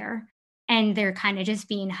still there, and they're kind of just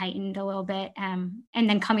being heightened a little bit. And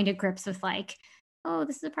then coming to grips with like, oh,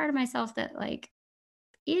 this is a part of myself that like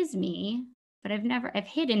is me, but I've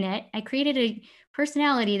hidden it. I created a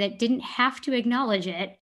personality that didn't have to acknowledge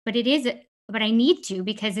it, but but I need to,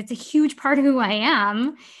 because it's a huge part of who I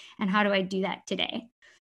am. And how do I do that today?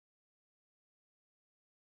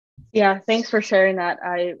 Yeah, thanks for sharing that.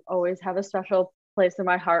 I always have a special place in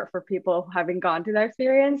my heart for people having gone through that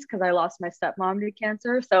experience, because I lost my stepmom to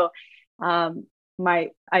cancer. So my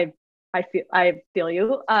I feel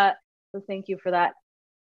you. So thank you for that.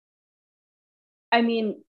 I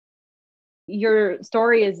mean, your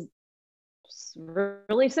story is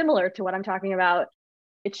really similar to what I'm talking about.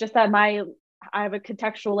 It's just that I have a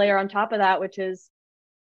contextual layer on top of that, which is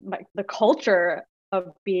the culture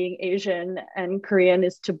of being Asian and Korean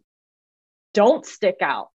is to don't stick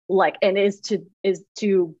out, like, and is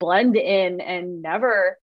to blend in and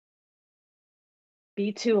never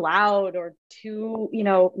be too loud or too,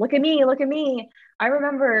 look at me. I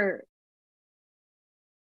remember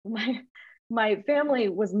my family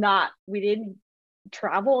was not, we didn't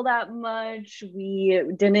travel that much. We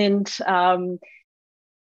didn't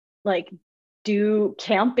like do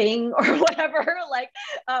camping or whatever. Like,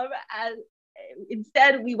 as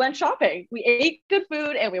instead we went shopping. We ate good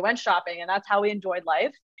food and we went shopping, and that's how we enjoyed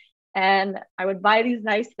life. And I would buy these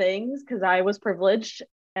nice things because I was privileged,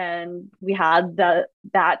 and we had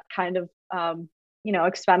that kind of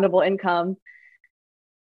expendable income.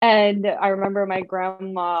 And I remember my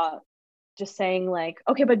grandma just saying, like,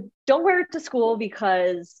 okay, but don't wear it to school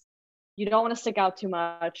because you don't want to stick out too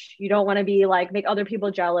much. You don't want to be like, make other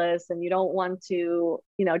people jealous, and you don't want to,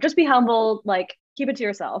 just be humble, like, keep it to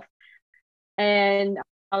yourself. And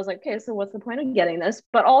I was like, okay, so what's the point of getting this?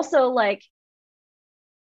 But also, like,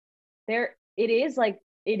 it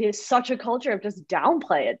is such a culture of just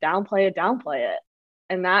downplay it.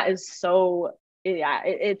 And that is so, yeah,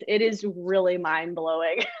 it is really mind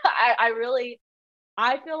blowing.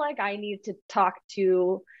 I feel like I need to talk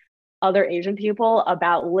to other Asian people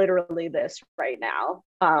about literally this right now,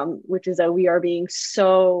 which is that we are being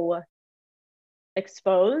so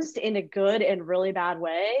exposed in a good and really bad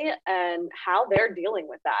way, and how they're dealing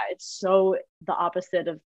with that. It's so the opposite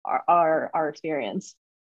of our experience.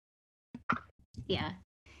 Yeah.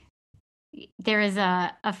 There is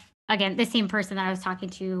again, the same person that I was talking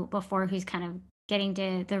to before, who's kind of getting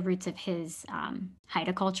to the roots of his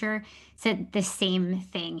Haida culture, said the same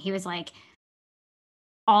thing. He was like,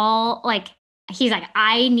 I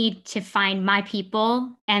need to find my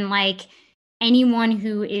people, and like anyone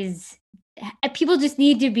who is people just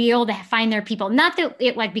need to be able to find their people. Not that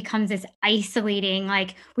it like becomes this isolating,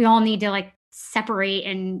 like we all need to like separate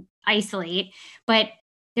and isolate, but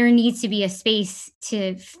there needs to be a space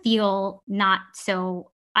to feel not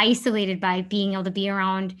so isolated by being able to be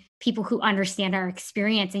around people who understand our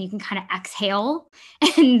experience, and you can kind of exhale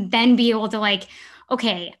and then be able to like,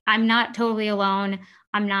 okay, I'm not totally alone.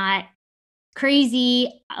 I'm not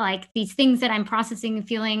crazy. Like these things that I'm processing and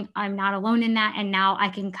feeling, I'm not alone in that. And now I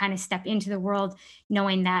can kind of step into the world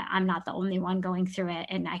knowing that I'm not the only one going through it.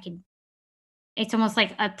 And I can, it's almost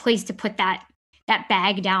like a place to put that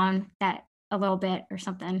bag down that a little bit or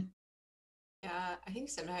something. Yeah, I think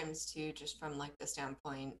sometimes too, just from like the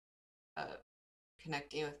standpoint of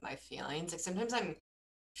connecting with my feelings, like sometimes I'm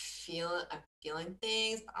feeling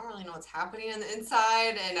things, but I don't really know what's happening on the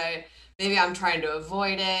inside, and maybe I'm trying to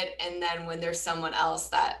avoid it. And then when there's someone else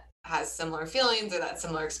that has similar feelings or that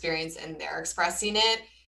similar experience and they're expressing it,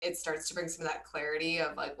 it starts to bring some of that clarity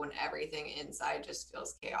of like when everything inside just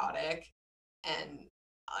feels chaotic. And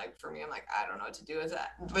like for me, I'm like, I don't know what to do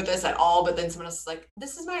with this at all. But then someone else is like,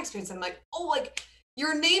 this is my experience. I'm like, oh, like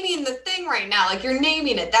you're naming the thing right now. Like you're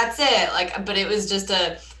naming it. That's it. Like, but it was just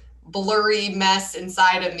a blurry mess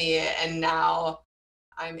inside of me. And now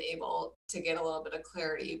I'm able to get a little bit of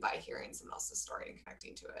clarity by hearing someone else's story and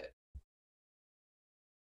connecting to it.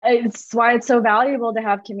 It's why it's so valuable to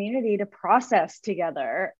have community to process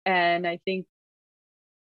together. And I think,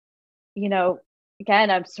 you know,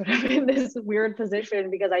 again, I'm sort of in this weird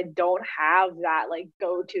position because I don't have that like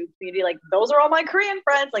go-to community. Like those are all my Korean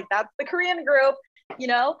friends. Like that's the Korean group, you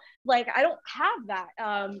know, like I don't have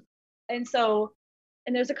that. And so,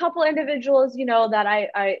 and there's a couple individuals, you know, that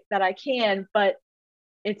I can, but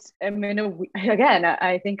I'm in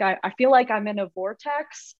I think I feel like I'm in a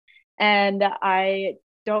vortex and I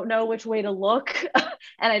don't know which way to look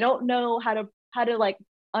and I don't know how to like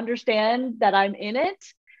understand that I'm in it.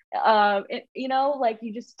 You know, like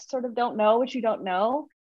you just sort of don't know what you don't know.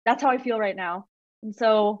 That's how I feel right now. And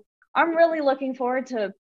so I'm really looking forward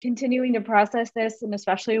to continuing to process this, and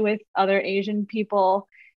especially with other Asian people,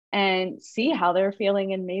 and see how they're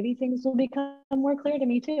feeling, and maybe things will become more clear to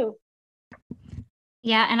me too.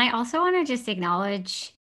 Yeah, and I also want to just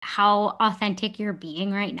acknowledge how authentic you're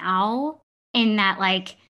being right now, in that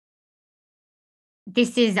like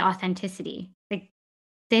this is authenticity. Like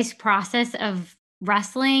this process of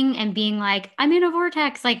wrestling and being like, I'm in a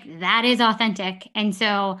vortex, like that is authentic. And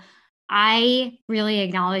so I really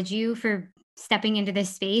acknowledge you for stepping into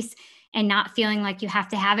this space and not feeling like you have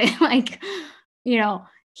to have it like, you know,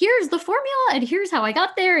 here's the formula and here's how I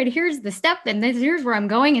got there and here's the step and here's where I'm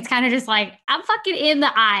going. It's kind of just like, I'm fucking in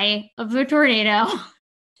the eye of the tornado.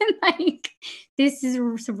 And like, this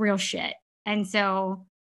is some real shit. And so,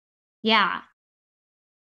 yeah.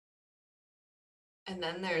 And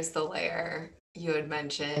then there's the layer you had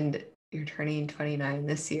mentioned, you're turning 29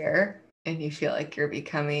 this year and you feel like you're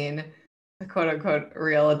becoming a quote unquote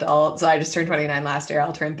real adult. So I just turned 29 last year.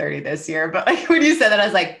 I'll turn 30 this year. But like when you said that, I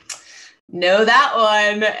was like, know that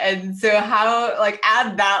one. And so how like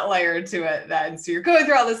add that layer to it then. So you're going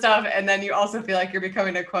through all this stuff and then you also feel like you're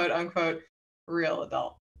becoming a quote unquote real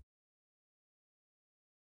adult.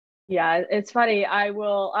 Yeah, it's funny. I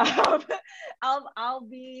will I'll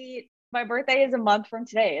be, my birthday is a month from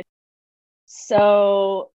today.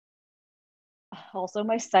 So also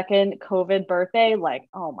my second COVID birthday, like,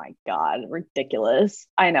 oh my God, ridiculous.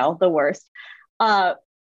 I know, the worst.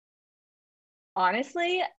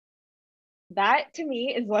 Honestly, that to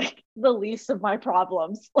me is like the least of my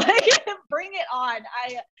problems. Like bring it on.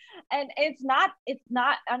 It's not,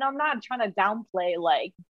 and I'm not trying to downplay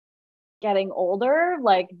like getting older.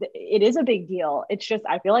 Like it is a big deal. It's just,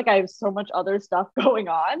 I feel like I have so much other stuff going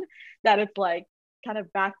on that it's like kind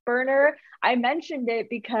of back burner. I mentioned it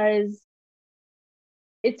because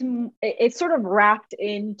it's sort of wrapped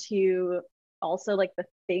into also like the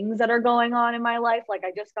things that are going on in my life. Like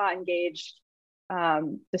I just got engaged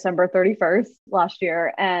December 31st last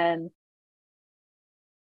year, and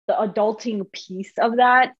the adulting piece of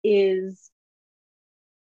that is,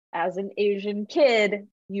 as an Asian kid,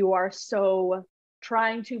 you are so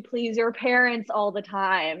trying to please your parents all the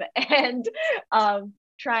time, and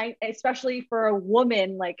trying, especially for a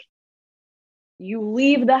woman, like you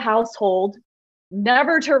leave the household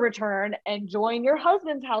never to return and join your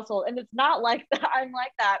husband's household. And it's not like that. I'm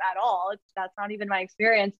like that at all. That's not even my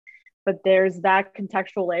experience, but there's that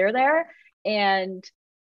contextual layer there. And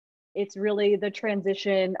it's really the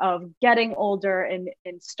transition of getting older and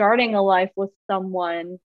starting a life with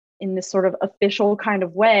someone in this sort of official kind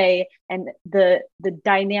of way, and the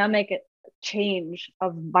dynamic change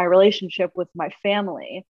of my relationship with my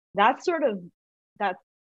family. That's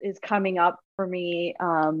is coming up for me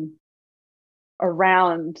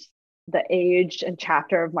around the age and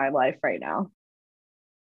chapter of my life right now.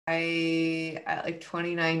 I at like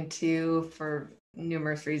 29 too, for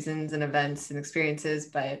numerous reasons and events and experiences,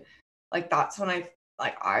 but like that's when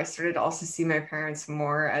I started to also see my parents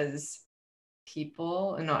more as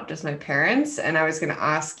people and not just my parents. And I was going to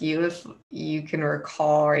ask you if you can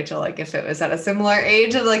recall, Rachel, like if it was at a similar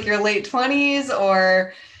age of like your late 20s,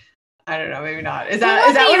 or I don't know, maybe not. Is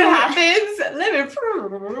that what happens? Let me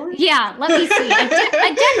prove. Yeah, let me see.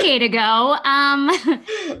 A decade ago.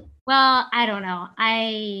 Well, I don't know.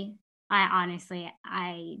 I honestly,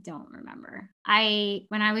 I don't remember.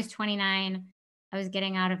 When I was 29, I was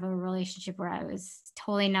getting out of a relationship where I was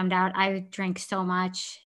totally numbed out. I drank so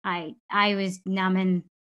much. I was numbing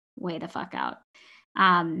way the fuck out.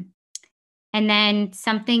 And then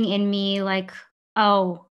something in me like,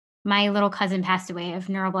 oh, my little cousin passed away of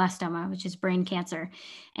neuroblastoma, which is brain cancer.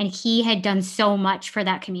 And he had done so much for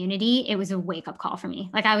that community. It was a wake-up call for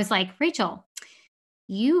me. Like I was like, Rachel,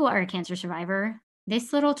 you are a cancer survivor.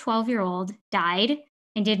 This little 12-year-old died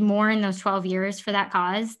and did more in those 12 years for that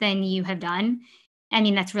cause than you have done. I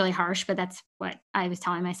mean, that's really harsh, but that's what I was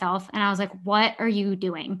telling myself. And I was like, what are you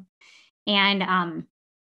doing? And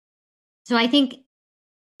so I think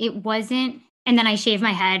it wasn't, and then I shaved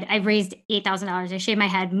my head. I raised $8,000. I shaved my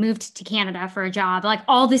head, moved to Canada for a job. Like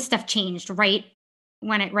all this stuff changed right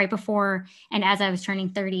before and as I was turning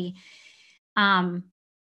 30. But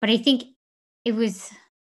I think it was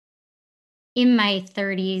in my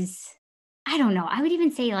 30s. I don't know. I would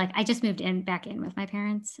even say like I just moved back in with my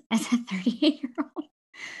parents as a 38-year-old.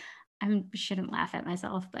 I shouldn't laugh at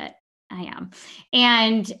myself, but I am.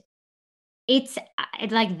 And it's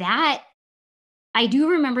like that. I do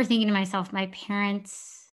remember thinking to myself, my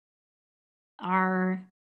parents are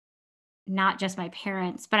not just my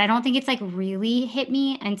parents, but I don't think it's like really hit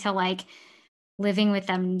me until like living with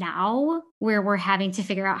them now, where we're having to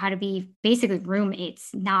figure out how to be basically roommates,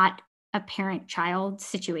 not a parent-child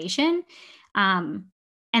situation. And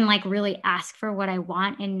like really ask for what I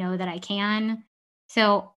want and know that I can.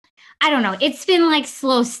 So I don't know. It's been like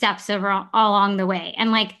slow steps all along the way.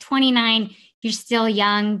 And like 29, you're still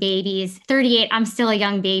young babies. 38, I'm still a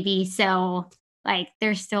young baby. So like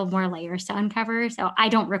there's still more layers to uncover. So I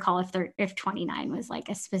don't recall if 29 was like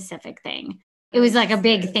a specific thing. It was like a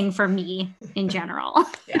big thing for me in general.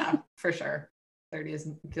 Yeah, for sure. 30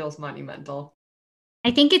 feels monumental.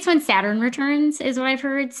 I think it's when Saturn returns is what I've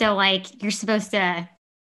heard. So like you're supposed to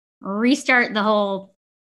restart the whole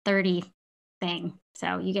 30 thing.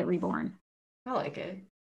 So you get reborn. I like it.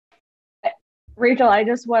 Rachel, I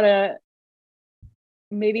just want to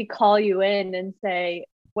maybe call you in and say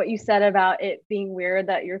what you said about it being weird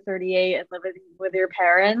that you're 38 and living with your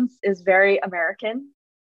parents is very American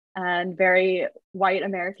and very white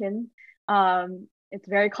American. It's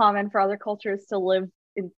very common for other cultures to live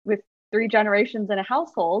with 3 generations in a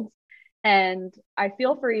household. And I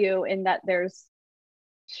feel for you in that there's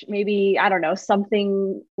maybe, I don't know,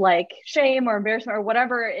 something like shame or embarrassment or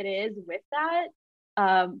whatever it is with that.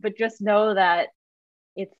 But just know that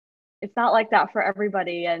it's not like that for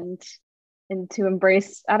everybody, and to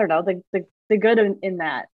embrace, I don't know, the good in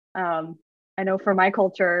that. I know for my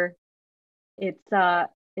culture, it's the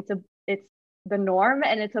norm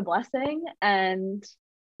and it's a blessing. And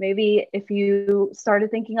maybe if you started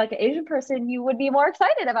thinking like an Asian person, you would be more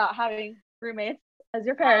excited about having roommates as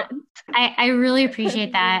your parents. I really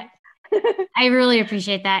appreciate that. I really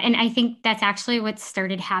appreciate that. And I think that's actually what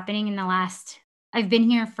started happening in I've been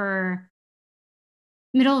here for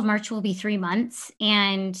middle of March will be 3 months.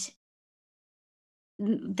 And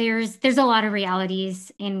there's a lot of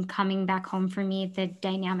realities in coming back home for me. The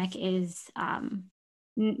dynamic is,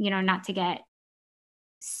 not to get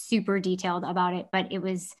super detailed about it, but it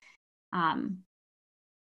was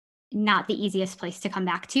not the easiest place to come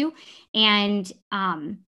back to. And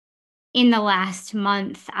in the last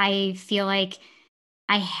month, I feel like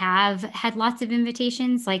I have had lots of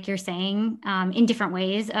invitations, like you're saying, in different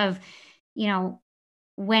ways of,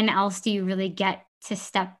 when else do you really get to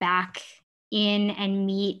step back in and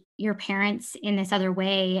meet your parents in this other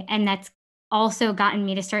way? And that's also gotten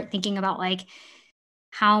me to start thinking about like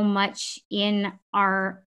how much in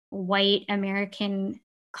our white American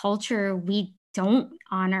culture we don't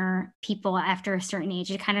honor people after a certain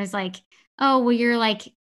age. It kind of is like, oh, well, you're like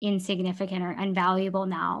insignificant or unvaluable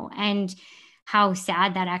now. And how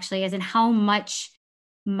sad that actually is, and how much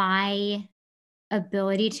my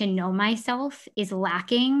ability to know myself is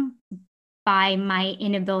lacking by my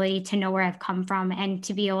inability to know where I've come from and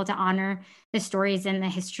to be able to honor the stories and the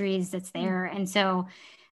histories that's there. And so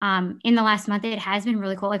in the last month, it has been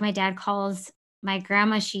really cool. Like my dad calls my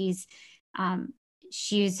grandma, she's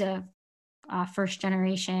a first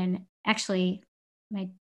generation, actually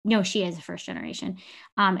she is a first generation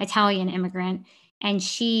Italian immigrant, and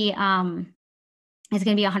she is going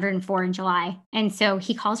to be 104 in July. And so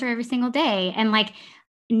he calls her every single day, and like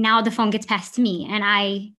now the phone gets passed to me and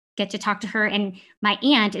I get to talk to her, and my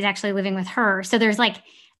aunt is actually living with her. So there's like,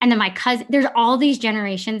 and then my cousin, there's all these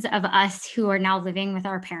generations of us who are now living with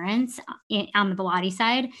our parents on the Bilotti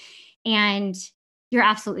side. And you're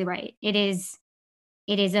absolutely right. It is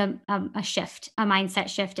a shift, a mindset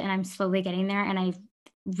shift, and I'm slowly getting there. And I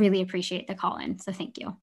really appreciate the call in. So thank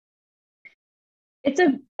you.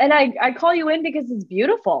 I call you in because it's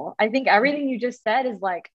beautiful. I think everything you just said is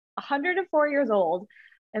like 104 years old.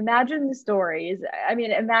 Imagine the stories. I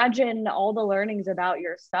mean, imagine all the learnings about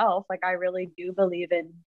yourself. Like, I really do believe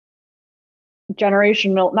in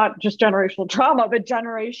generational, not just generational trauma, but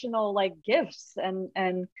generational like gifts and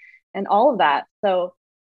all of that. So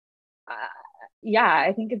yeah,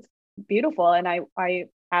 I think it's beautiful. And I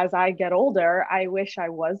as I get older, I wish I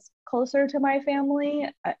was closer to my family.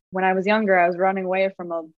 When I was younger, I was running away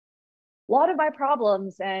from a lot of my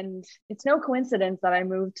problems, and it's no coincidence that I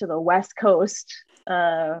moved to the West Coast.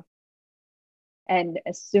 And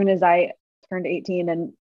as soon as I turned 18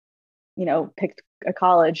 and, picked a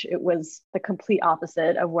college, it was the complete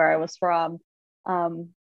opposite of where I was from.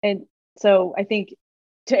 And so I think,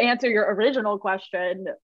 to answer your original question,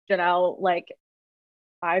 Janelle, like,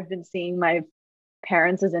 I've been seeing my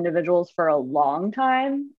parents as individuals for a long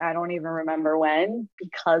time. I don't even remember when,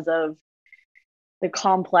 because of the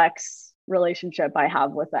complex relationship I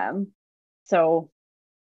have with them. So,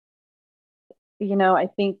 I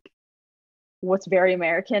think what's very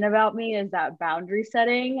American about me is that boundary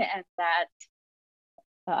setting and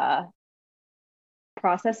that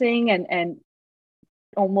processing and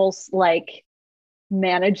almost like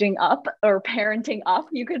managing up or parenting up,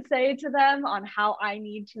 you could say, to them on how I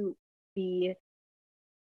need to be,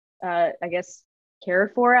 I guess,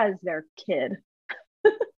 cared for as their kid.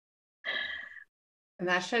 And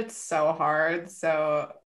that shit's so hard.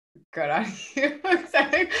 So good on you. That's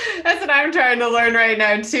what I'm trying to learn right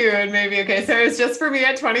now too. And maybe, okay, so it's just for me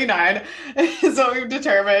at 29 is what we've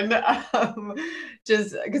determined.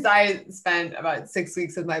 Just because I spent about 6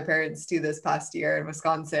 weeks with my parents too this past year in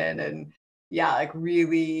Wisconsin, and yeah, like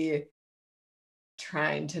really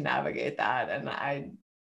trying to navigate that. And I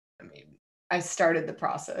mean, I started the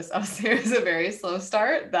process. I'll say it was a very slow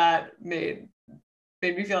start that made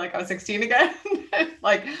me feel like I was 16 again,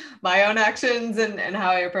 like my own actions and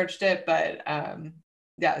how I approached it. But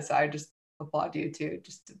yeah, so I just applaud you too,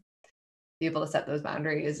 just to be able to set those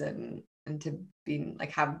boundaries and to be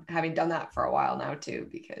like having done that for a while now too,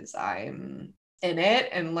 because I'm in it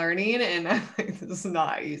and learning, and I'm like, this is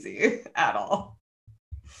not easy at all.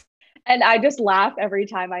 And I just laugh every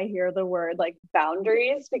time I hear the word like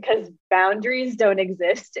boundaries, because boundaries don't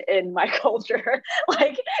exist in my culture.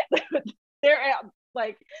 Like there,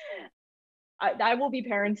 like I will be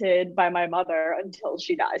parented by my mother until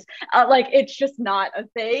she dies. Like it's just not a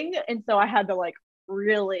thing. And so I had to like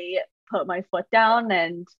really put my foot down,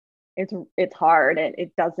 and it's hard, and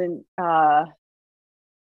it doesn't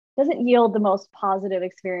yield the most positive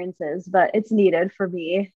experiences, but it's needed for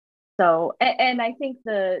me. So, and I think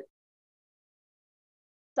a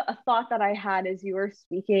thought that I had as you were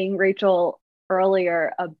speaking, Rachel,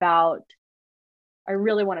 earlier about, I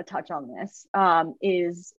really want to touch on this,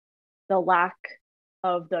 is the lack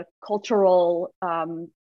of the cultural,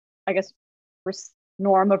 I guess,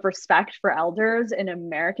 norm of respect for elders in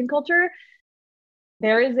American culture.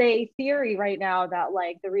 There is a theory right now that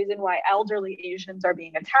like the reason why elderly Asians are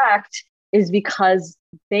being attacked is because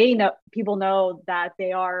people know that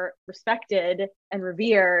they are respected and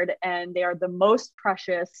revered, and they are the most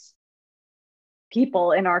precious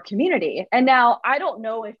people in our community. And now I don't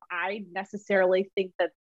know if I necessarily think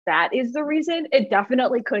that is the reason. It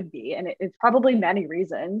definitely could be, and it's probably many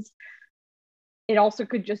reasons. It also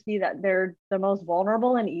could just be that they're the most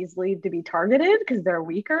vulnerable and easily to be targeted because they're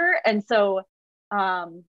weaker. And so I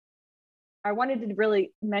wanted to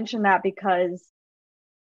really mention that because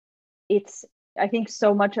I think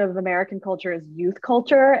so much of American culture is youth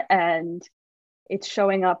culture, and it's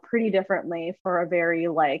showing up pretty differently for a very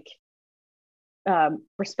like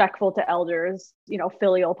respectful to elders,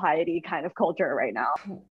 filial piety kind of culture right now.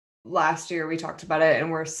 Last year we talked about it,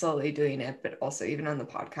 and we're slowly doing it, but also even on the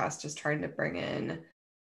podcast, just trying to bring in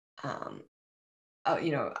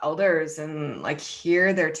elders and like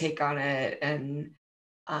hear their take on it. And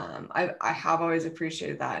I have always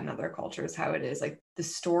appreciated that in other cultures, how it is like the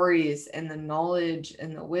stories and the knowledge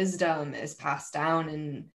and the wisdom is passed down,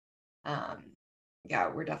 and yeah,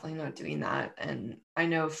 we're definitely not doing that. And I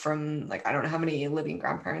know from like, I don't have any living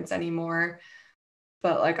grandparents anymore,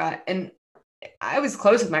 but like I was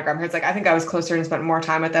close with my grandparents. Like I think I was closer and spent more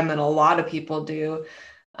time with them than a lot of people do.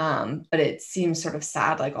 But it seems sort of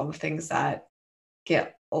sad, like all the things that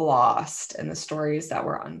get lost and the stories that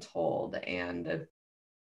were untold and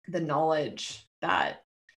the knowledge that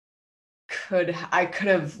I could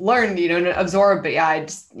have learned, and absorbed. But yeah, I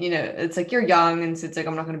just, it's like you're young, and so it's like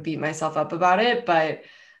I'm not going to beat myself up about it. But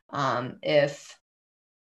if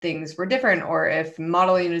things were different, or if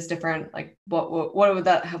modeling is different, like what would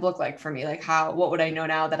that have looked like for me? Like what would I know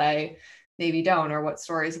now that I maybe don't, or what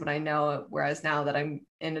stories would I know? Whereas now that I'm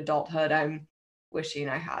in adulthood, I'm wishing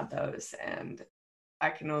I had those, and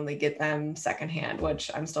I can only get them secondhand, which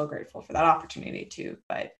I'm still grateful for that opportunity too.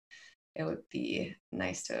 But it would be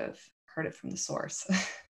nice to have heard it from the source.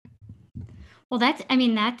 Well, that's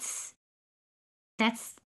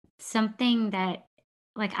something that,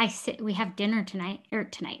 like, we have dinner tonight,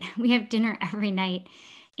 we have dinner every night.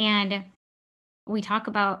 And we talk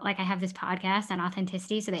about, like, I have this podcast on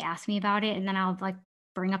authenticity. So they ask me about it, and then I'll like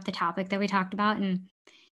bring up the topic that we talked about. And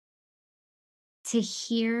to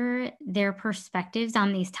hear their perspectives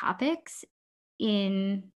on these topics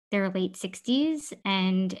in their late 60s,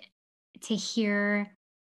 and to hear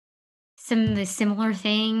some of the similar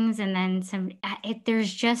things, and then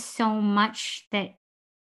there's just so much that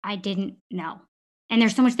I didn't know. And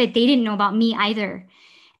there's so much that they didn't know about me either.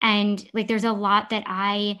 And like there's a lot that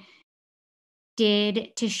I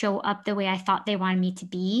did to show up the way I thought they wanted me to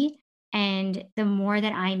be. And the more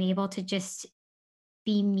that I'm able to just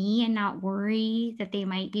be me and not worry that they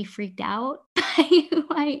might be freaked out by who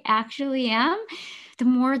I actually am, the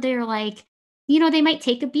more they're like, they might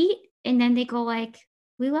take a beat, and then they go like,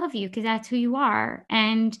 we love you because that's who you are.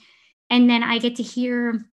 And then I get to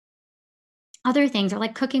hear other things, or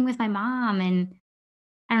like cooking with my mom, and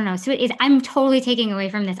I don't know. So I'm totally taking away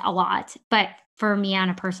from this a lot, but for me on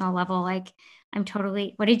a personal level, like I'm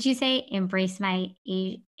totally, what did you say? Embrace my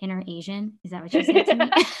inner Asian. Is that what you said to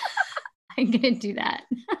me? I'm going to do that.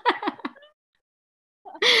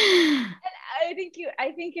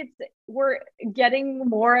 I think we're getting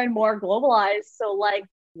more and more globalized. So like,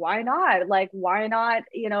 why not? Like, why not,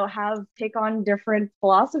 take on different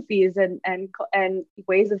philosophies and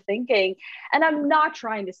ways of thinking? And I'm not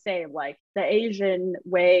trying to say like the Asian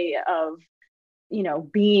way of,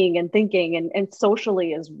 being and thinking and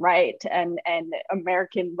socially is right, and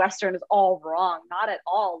American Western is all wrong. Not at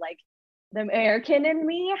all. Like, the American in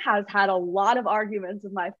me has had a lot of arguments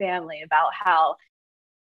with my family about how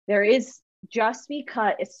there is, just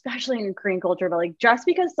because, especially in Korean culture, but like just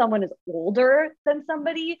because someone is older than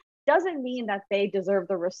somebody doesn't mean that they deserve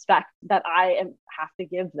the respect that have to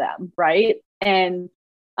give them, right? And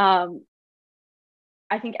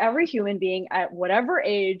I think every human being at whatever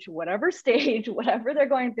age, whatever stage, whatever they're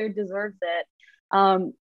going through deserves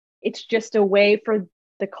it. It's just a way for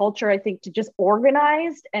the culture, I think, to just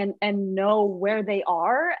organize and know where they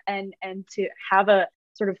are, and to have a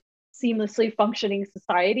sort of seamlessly functioning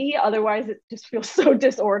society. Otherwise, it just feels so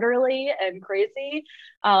disorderly and crazy.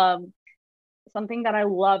 Something that I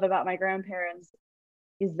love about my grandparents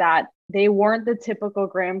is that they weren't the typical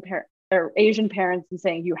grandparent or Asian parents and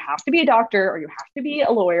saying you have to be a doctor, or you have to be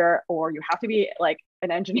a lawyer, or you have to be like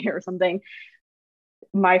an engineer or something.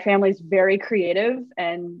 My family's very creative,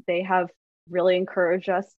 and they have really encouraged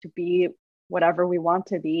us to be whatever we want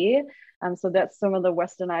to be. So that's some of the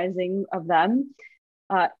westernizing of them.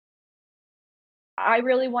 I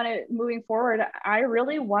really want to, moving forward, I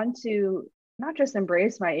really want to not just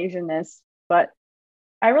embrace my Asianness, but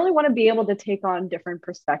I really want to be able to take on different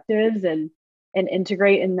perspectives and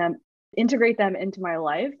integrate them into my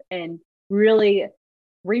life, and really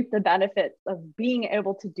reap the benefits of being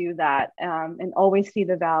able to do that, and always see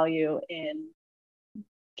the value in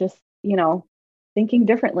just, thinking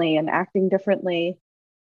differently and acting differently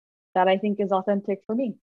that I think is authentic for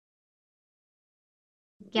me.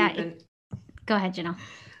 Yeah. Go ahead, Janelle.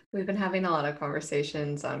 We've been having a lot of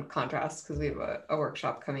conversations on contrast because we have a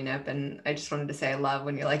workshop coming up, and I just wanted to say I love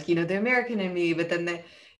when you're like, the American in me, but then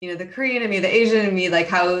the Korean in me, the Asian in me, like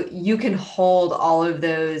how you can hold all of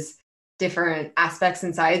those different aspects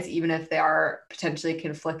and sides, even if they are potentially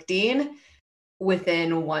conflicting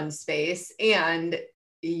within one space, and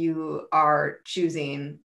you are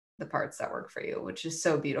choosing the parts that work for you, which is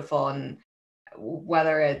so beautiful. And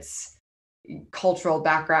whether it's cultural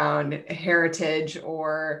background, heritage,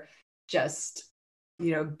 or just,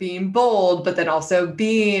 being bold, but then also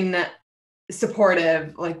being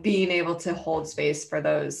supportive, like being able to hold space for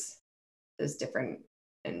those different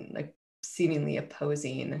and like seemingly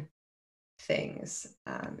opposing things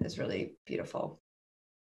is really beautiful.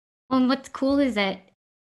 Well, and what's cool is that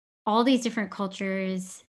all these different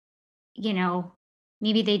cultures, you know,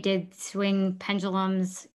 maybe they did swing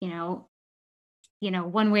pendulums,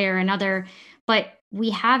 one way or another, but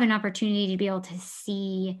we have an opportunity to be able to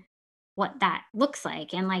see what that looks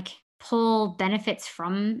like and like pull benefits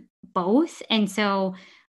from both. And so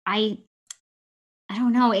I I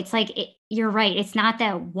don't know, it's like you're right. It's not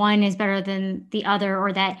that one is better than the other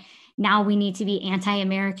or that now we need to be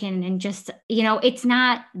anti-American and just, it's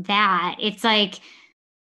not that. It's like,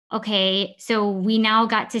 okay, so we now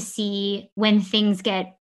got to see when things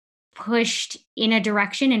get pushed in a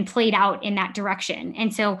direction and played out in that direction.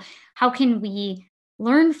 And so, how can we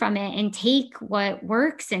learn from it and take what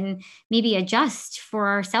works and maybe adjust for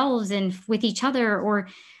ourselves and with each other, or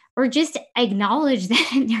just acknowledge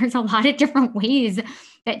that there's a lot of different ways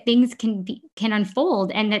that things can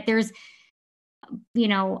unfold, and that you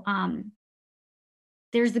know um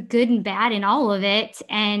there's the good and bad in all of it.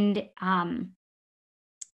 And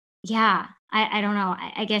yeah, I don't know.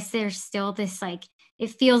 I guess there's still this, like,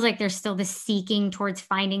 it feels like there's still this seeking towards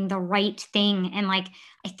finding the right thing. And like,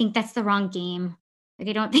 I think that's the wrong game. Like,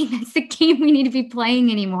 I don't think that's the game we need to be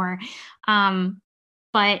playing anymore.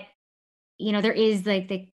 But there is like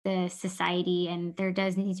the society, and there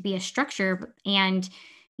does need to be a structure. And,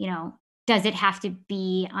 does it have to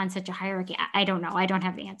be on such a hierarchy? I don't know. I don't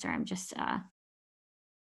have the answer. I'm just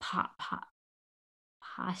po- po-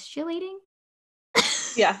 postulating.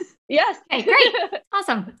 Yeah. Yes. Okay, great.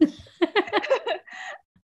 Awesome.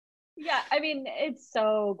 Yeah, I mean, it's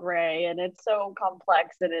so gray and it's so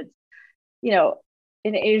complex, and it's, you know,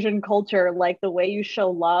 in Asian culture, like the way you show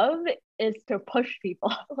love is to push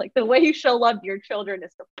people. Like the way you show love to your children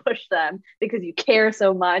is to push them because you care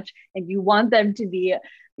so much and you want them to be,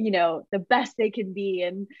 the best they can be.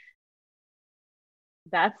 And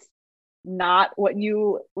that's not what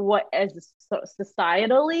as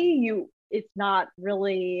societally it's not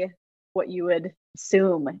really what you would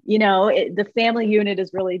assume. The family unit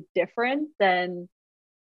is really different than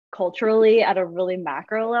culturally at a really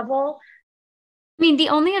macro level. I mean, the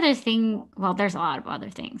only other thing, well, there's a lot of other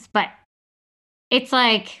things, but it's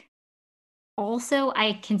like, also,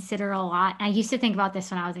 I consider a lot. I used to think about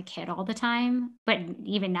this when I was a kid all the time, but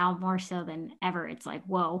even now more so than ever, it's like,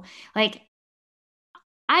 whoa, like,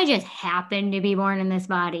 I just happened to be born in this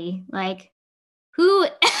body. Like, who?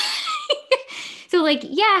 So, like,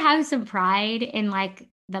 yeah, have some pride in like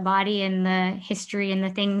the body and the history and the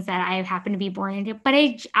things that I happen to be born into, but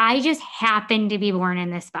I just happen to be born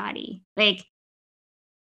in this body. Like,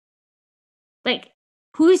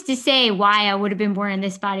 who's to say why I would have been born in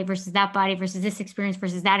this body versus this experience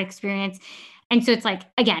versus that experience? And so it's like,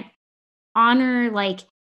 again, honor, like,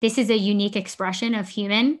 this is a unique expression of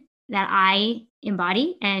human that I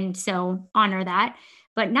embody. And so honor that,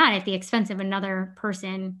 but not at the expense of another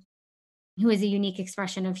person who is a unique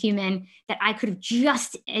expression of human that I could have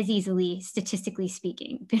just as easily, statistically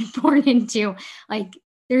speaking, been born into. Like,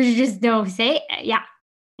 there's just no say. Yeah.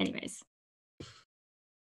 Anyways.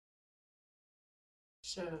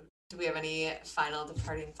 So, do we have any final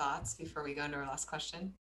departing thoughts before we go into our last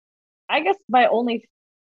question? I guess my only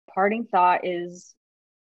parting thought is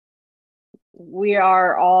we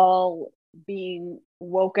are all being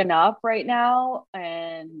woken up right now,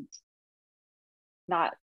 and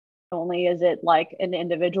not only is it like an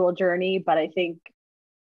individual journey, but I think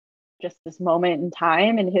just this moment in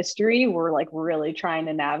time in history, we're like really trying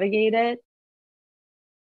to navigate it.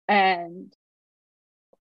 And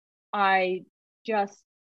I just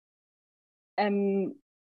am,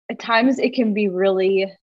 at times it can be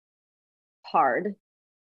really hard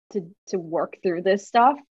to work through this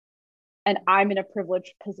stuff. And I'm in a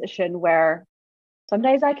privileged position where some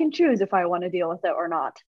days I can choose if I want to deal with it or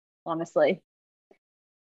not, honestly.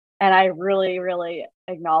 And I really, really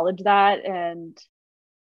acknowledge that and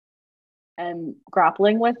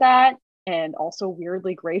grappling with that, and also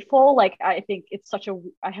weirdly grateful. Like, I think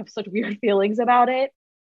I have such weird feelings about it.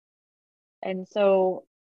 And so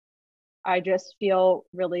I just feel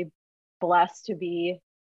really blessed to be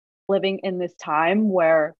living in this time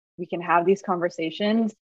where we can have these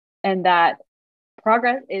conversations, and that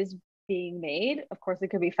progress is being made. Of course, it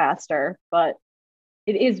could be faster, but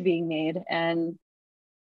it is being made. And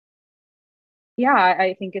yeah,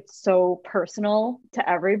 I think it's so personal to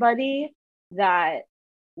everybody that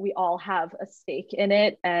we all have a stake in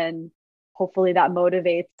it. And hopefully that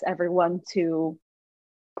motivates everyone to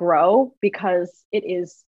grow, because it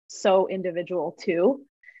is so individual too.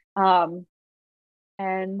 And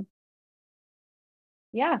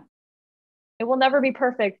yeah, it will never be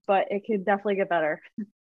perfect, but it could definitely get better.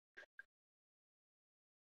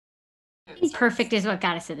 Perfect is what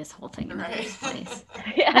got us to this whole thing in the Right. first place.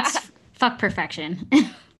 Yeah. Let's fuck perfection.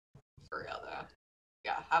 For real though.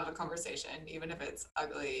 Yeah, have a conversation, even if it's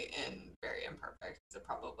ugly and very imperfect, it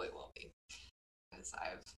probably will be. Because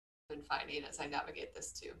I've been finding as I navigate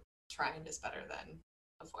this too, trying is better than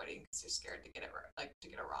avoiding because you're scared to get it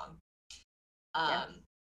wrong.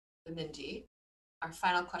 Minji, our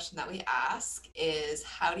final question that we ask is,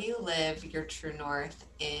 how do you live your true north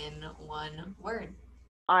in one word?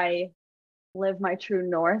 I live my true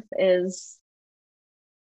north is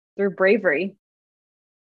through bravery.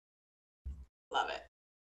 Love it.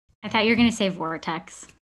 I thought you were going to say vortex.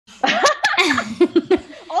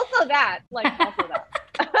 Also that. I like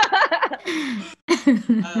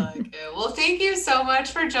it. Well, thank you so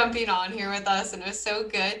much for jumping on here with us. And it was so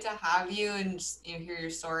good to have you and just, hear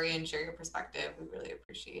your story and share your perspective. We really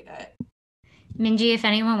appreciate it. Minji, if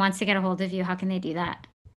anyone wants to get a hold of you, how can they do that?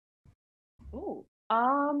 Ooh.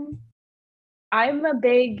 I'm a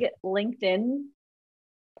big LinkedIn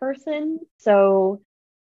person, so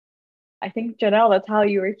I think, Janelle, that's how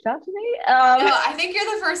you reached out to me. No, I think you're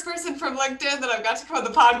the first person from LinkedIn that I've got to come on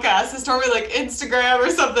the podcast. It's normally like Instagram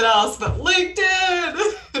or something else, but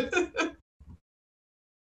LinkedIn.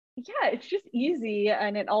 Yeah, it's just easy,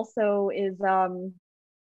 and it also is the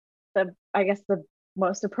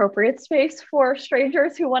most appropriate space for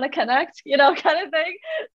strangers who want to connect, kind of thing.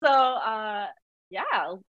 So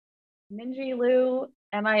yeah, Minji Lew,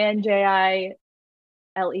 MINJILEW.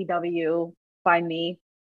 Find me.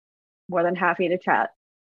 More than happy to chat.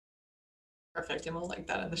 Perfect. And we'll link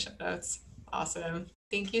that in the show notes. Awesome.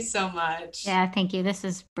 Thank you so much. Yeah, thank you. This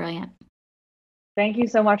is brilliant. Thank you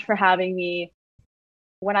so much for having me.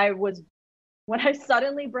 When I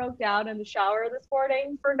suddenly broke down in the shower this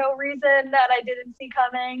morning for no reason that I didn't see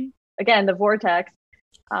coming, again, the vortex,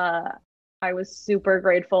 I was super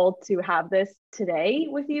grateful to have this today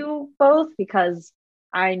with you both, because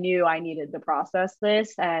I knew I needed to process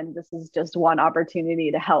this, and this is just one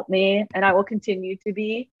opportunity to help me, and I will continue to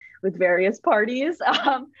be with various parties.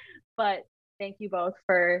 But thank you both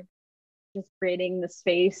for just creating the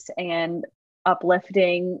space and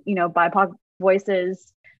uplifting, BIPOC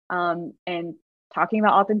voices, and talking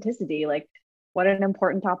about authenticity. Like, what an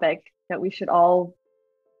important topic that we should all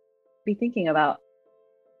be thinking about.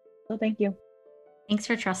 So thank you. Thanks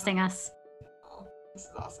for trusting us. Oh, this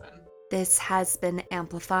is awesome. This has been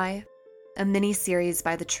Amplify, a mini-series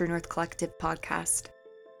by the True North Collective podcast.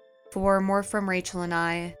 For more from Rachel and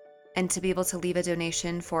I, and to be able to leave a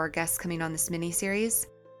donation for our guests coming on this mini-series,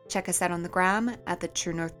 check us out on the gram at the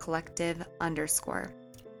True North Collective _.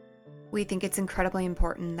 We think it's incredibly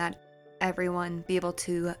important that everyone be able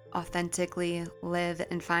to authentically live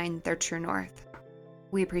and find their true north.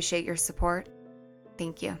 We appreciate your support.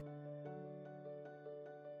 Thank you.